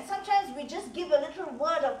 And sometimes we just give a little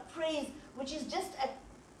word of praise, which is just a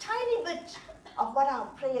tiny bit of what our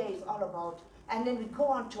prayer is all about. And then we go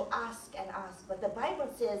on to ask and ask. But the Bible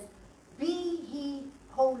says, be ye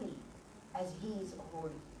holy as He is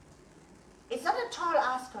holy. It's not a tall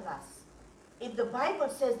ask on us. If the Bible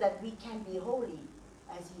says that we can be holy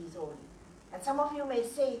as He is holy. And some of you may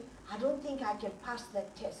say, I don't think I can pass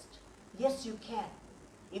that test. Yes, you can.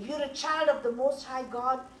 If you're a child of the Most High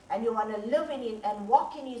God and you want to live in it and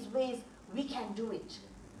walk in His ways, we can do it.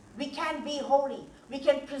 We can be holy. We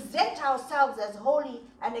can present ourselves as holy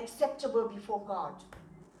and acceptable before God.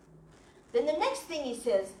 Then the next thing He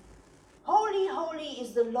says, holy, holy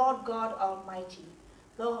is the Lord God Almighty.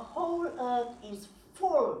 The whole earth is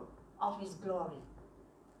full of His glory.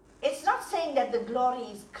 It's not saying that the glory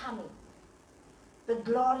is coming. The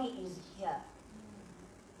glory is here.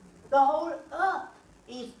 The whole earth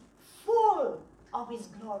is full of His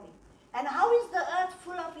glory. And how is the earth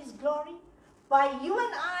full of His glory? By you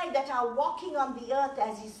and I that are walking on the earth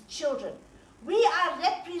as His children. We are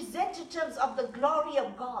representatives of the glory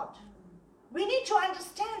of God. We need to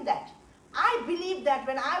understand that. I believe that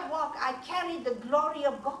when I walk, I carry the glory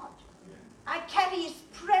of God. I carry His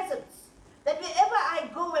presence. That wherever I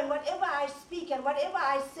go and whatever I speak and whatever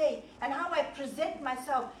I say and how I present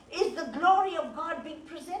myself is the glory of God being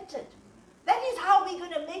presented. That is how we're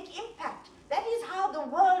going to make impact. That is how the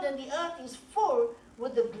world and the earth is full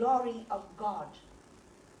with the glory of God.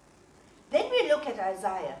 Then we look at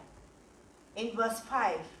Isaiah in verse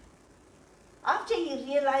 5. After he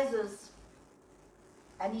realizes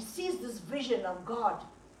and he sees this vision of God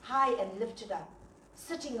high and lifted up,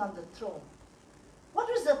 sitting on the throne. What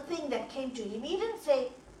was the thing that came to him? He didn't say,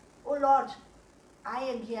 oh Lord, I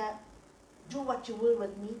am here, do what you will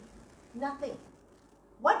with me. Nothing.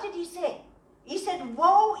 What did he say? He said,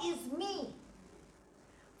 woe is me,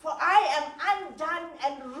 for I am undone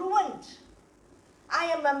and ruined. I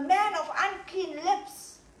am a man of unclean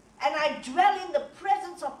lips, and I dwell in the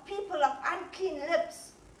presence of people of unclean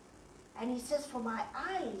lips. And he says, for my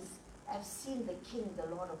eyes have seen the King,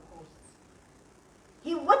 the Lord of hosts.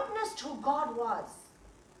 He witnessed who God was.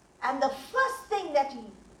 And the first thing that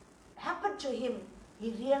happened to him,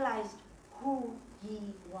 he realized who he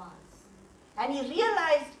was. And he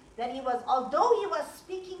realized that he was, although he was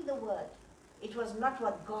speaking the word, it was not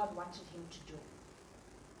what God wanted him to do.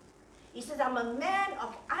 He says, I'm a man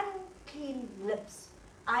of unclean lips.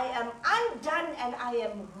 I am undone and I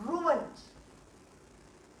am ruined.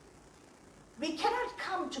 We cannot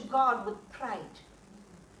come to God with pride.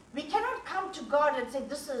 We cannot come to God and say,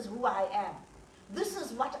 this is who I am. This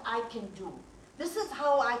is what I can do. This is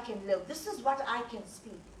how I can live. This is what I can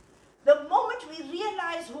speak. The moment we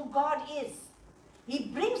realize who God is, He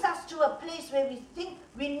brings us to a place where we think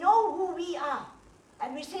we know who we are.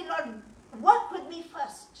 And we say, Lord, work with me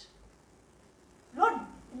first. Lord,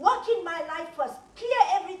 work in my life first.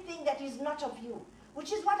 Clear everything that is not of you,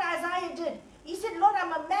 which is what Isaiah did. He said, Lord,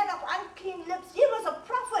 I'm a man of unclean lips. He was a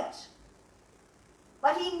prophet.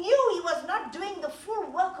 But he knew he was not doing the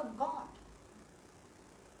full work of God.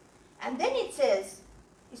 And then it says,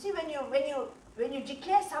 you see, when you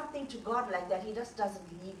declare something to God like that, He just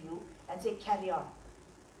doesn't leave you and say, carry on.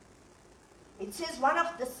 It says one of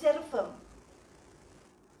the seraphim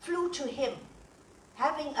flew to him,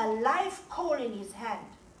 having a live coal in his hand,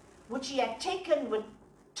 which he had taken with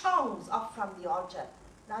tongs up from the altar.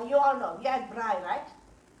 Now you all know, you had braai, right?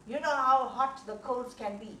 You know how hot the coals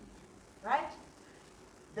can be, right?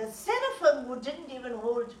 The seraphim who didn't even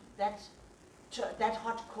hold that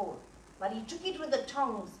hot coal, but he took it with the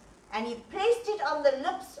tongs and he placed it on the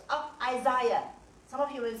lips of Isaiah. Some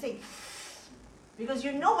of you will say, because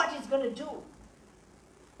you know what he's going to do.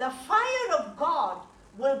 The fire of God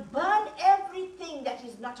will burn everything that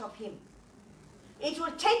is not of Him. It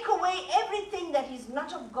will take away everything that is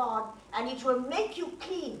not of God, and it will make you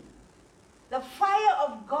clean. The fire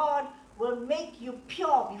of God will make you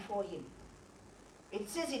pure before Him. It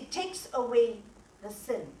says it takes away the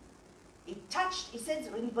sin. It says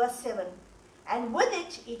in verse 7, and with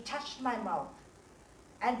it He touched my mouth.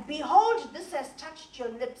 And behold, this has touched your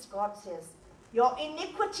lips, God says. Your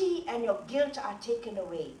iniquity and your guilt are taken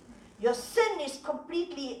away. Your sin is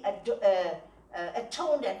completely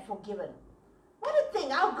atoned and forgiven. What a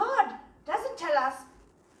thing. Our God doesn't tell us,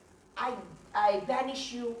 I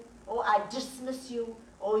banish you, or I dismiss you,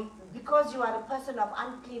 or because you are a person of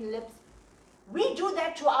unclean lips. We do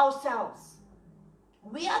that to ourselves.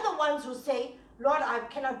 We are the ones who say, Lord, I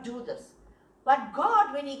cannot do this. But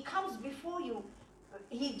God, when He comes before you,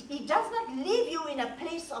 he does not leave you in a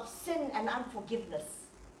place of sin and unforgiveness.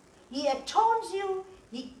 He atones you,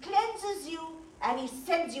 he cleanses you, and he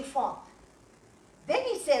sends you forth. Then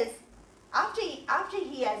he says, after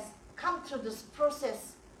he has come through this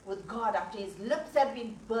process with God, after his lips have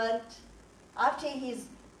been burnt, after he's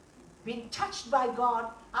been touched by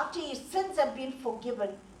God, after his sins have been forgiven,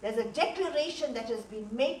 there's a declaration that has been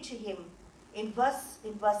made to him. In verse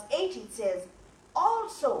 8 it says,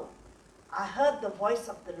 also I heard the voice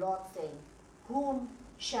of the Lord saying, whom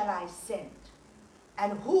shall I send?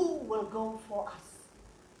 And who will go for us?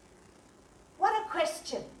 What a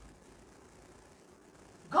question.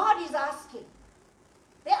 God is asking.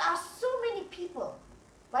 There are so many people,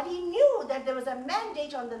 but he knew that there was a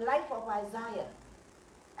mandate on the life of Isaiah.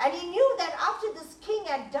 And he knew that after this king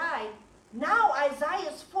had died, now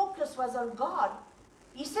Isaiah's focus was on God.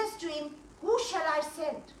 He says to him, who shall I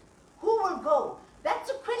send? Who will go? That's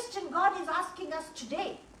a question God is asking us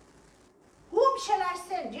today. Whom shall I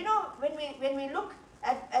send? You know, when we look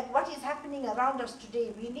at what is happening around us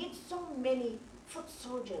today, we need so many foot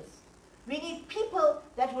soldiers. We need people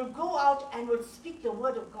that will go out and will speak the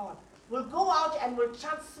word of God, will go out and will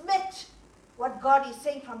transmit what God is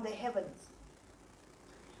saying from the heavens.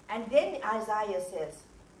 And then Isaiah says,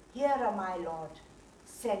 here am I, Lord,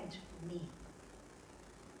 send me.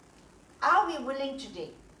 Are we willing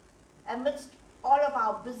today, amidst all of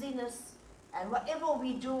our busyness and whatever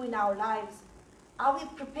we do in our lives, are we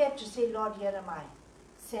prepared to say, Lord, here am I,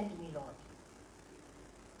 send me, Lord?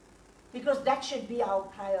 Because that should be our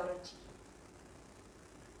priority.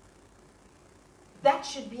 That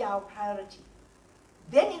should be our priority.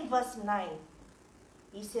 Then in verse 9,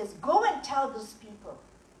 he says, go and tell these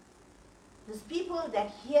people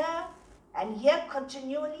that hear and hear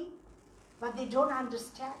continually, but they don't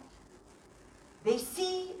understand. They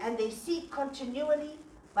see and they see continually,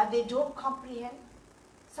 but they don't comprehend.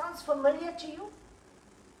 Sounds familiar to you?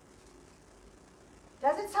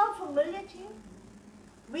 Does it sound familiar to you?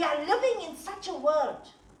 We are living in such a world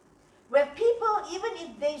where people, even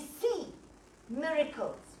if they see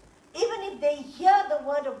miracles, even if they hear the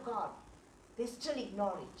word of God, they still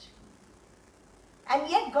ignore it. And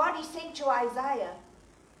yet God is saying to Isaiah,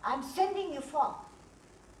 I'm sending you forth.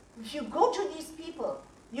 If you go to these people,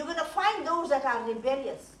 you're going to find those that are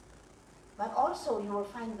rebellious, but also you will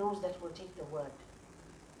find those that will take the word.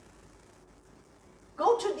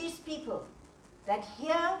 Go to these people that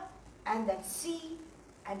hear and that see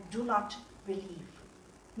and do not believe.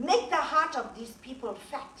 Make the heart of these people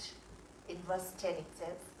fat. In verse 10 it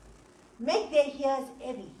says, make their ears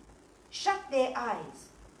heavy, shut their eyes,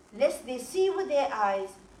 lest they see with their eyes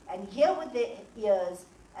and hear with their ears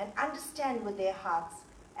and understand with their hearts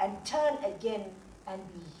and turn again and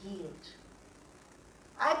be healed.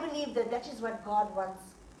 I believe that that is what God wants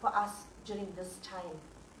for us during this time,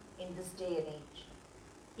 in this day and age.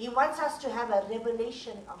 He wants us to have a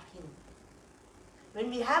revelation of Him. When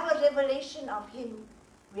we have a revelation of Him,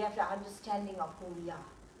 we have an understanding of who we are.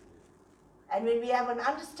 And when we have an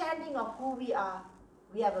understanding of who we are,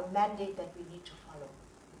 we have a mandate that we need to follow.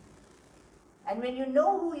 And when you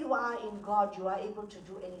know who you are in God, you are able to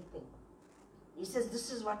do anything. He says,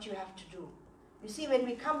 this is what you have to do. You see, when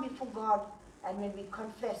we come before God and when we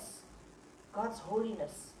confess, God's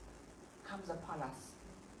holiness comes upon us.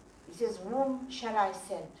 He says, whom shall I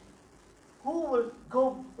send? Who will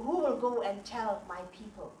go and tell my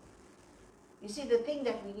people? You see, the thing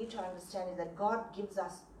that we need to understand is that God gives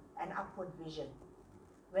us an upward vision.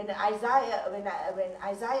 When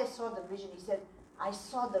Isaiah saw the vision, he said, I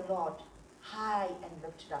saw the Lord high and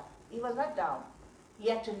lifted up. He was not down. He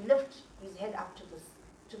had to lift his head up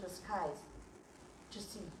to the skies to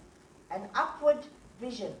see. An upward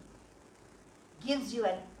vision gives you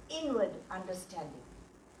an inward understanding.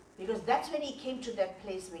 Because that's when he came to that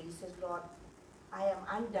place where he says, Lord, I am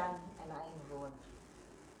undone and I am ruined.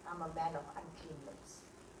 I'm a man of unclean lips.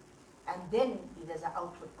 And then there's an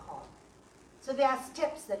outward call. So there are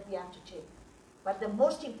steps that we have to take. But the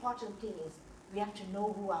most important thing is we have to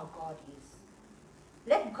know who our God is.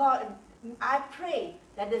 Let God, I pray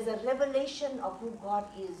that there's a revelation of who God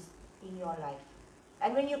is in your life.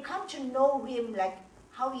 And when you come to know Him like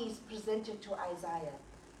how He is presented to Isaiah,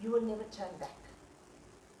 you will never turn back.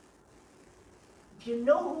 If you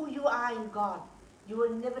know who you are in God, you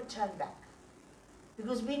will never turn back.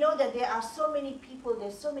 Because we know that there are so many people,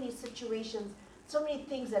 there's so many situations, so many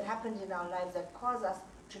things that happened in our lives that cause us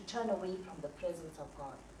to turn away from the presence of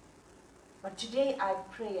God. But today I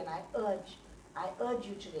pray and I urge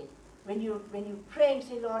you today, when you pray and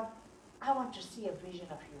say, Lord, I want to see a vision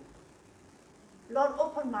of you. Lord,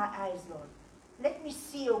 open my eyes, Lord. Let me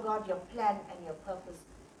see, oh God, your plan and your purpose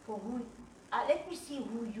for let me see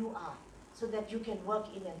who you are so that you can work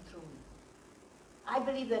in and through me. I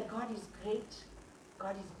believe that God is great.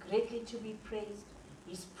 God is greatly to be praised.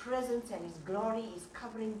 His presence and His glory is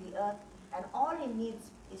covering the earth, and all He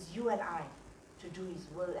needs is you and I to do His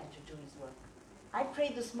will and to do His work. I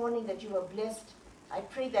pray this morning that you are blessed. I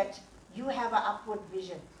pray that you have an upward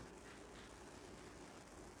vision.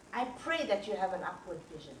 I pray that you have an upward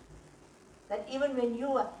vision. That even when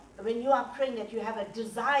you are praying, that you have a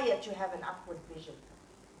desire to have an upward vision.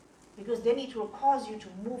 Because then it will cause you to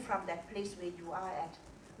move from that place where you are at,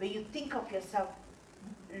 where you think of yourself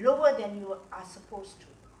lower than you are supposed to.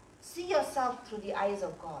 See yourself through the eyes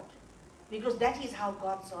of God, because that is how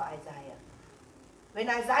God saw Isaiah. When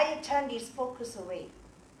Isaiah turned his focus away,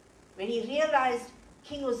 when he realized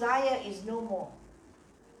King Uzziah is no more,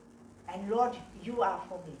 and Lord, you are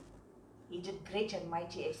for me, he did great and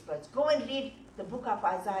mighty exploits. Go and read the book of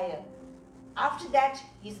Isaiah. After that,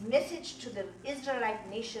 his message to the Israelite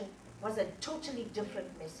nation was a totally different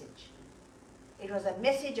message. It was a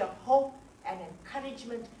message of hope and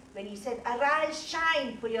encouragement when he said, "Arise,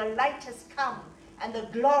 shine, for your light has come, and the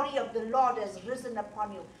glory of the Lord has risen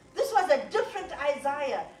upon you." This was a different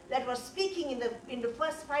Isaiah that was speaking in the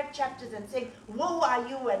first 5 chapters and saying, "Woe are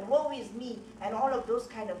you," and "Woe is me," and all of those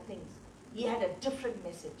kind of things. He had a different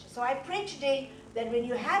message. So I pray today that when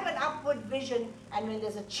you have an upward vision and when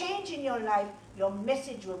there's a change in your life, your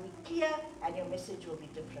message will be clear and your message will be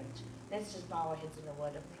different. Let's just bow our heads in a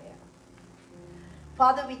word of prayer.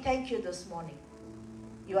 Father, we thank you this morning.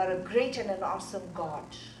 You are a great and an awesome God.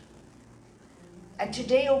 And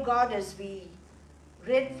today, oh God, as we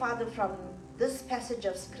read, Father, from this passage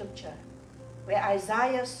of Scripture, where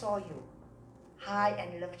Isaiah saw you high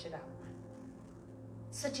and lifted up,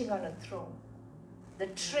 sitting on a throne, the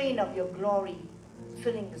train of your glory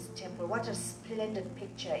filling this temple. What a splendid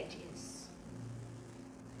picture it is.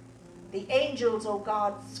 The angels, oh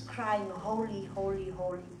God, crying, "Holy, holy,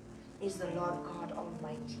 holy is the Lord God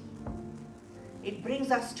Almighty." It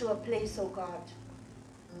brings us to a place, oh God,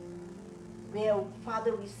 where,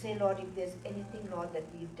 Father, we say, Lord, if there's anything, Lord, that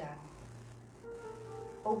we've done,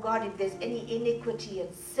 oh God, if there's any iniquity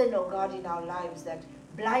and sin, oh God, in our lives that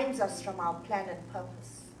blinds us from our plan and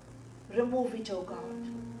purpose, remove it, oh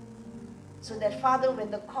God. So that, Father,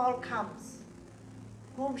 when the call comes,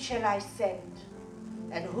 whom shall I send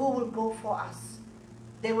and who will go for us?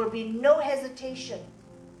 There will be no hesitation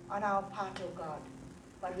on our part, oh God.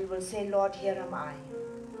 But we will say, "Lord, here am I.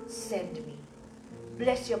 Send me."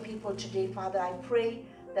 Bless your people today, Father. I pray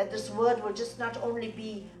that this word will just not only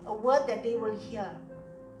be a word that they will hear,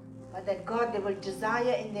 but that, God, they will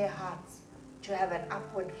desire in their hearts to have an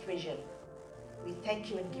upward vision. We thank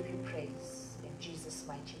you and give you praise in Jesus'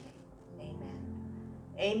 mighty name.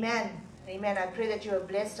 Amen. Amen. Amen. I pray that you are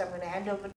blessed. I'm going to hand over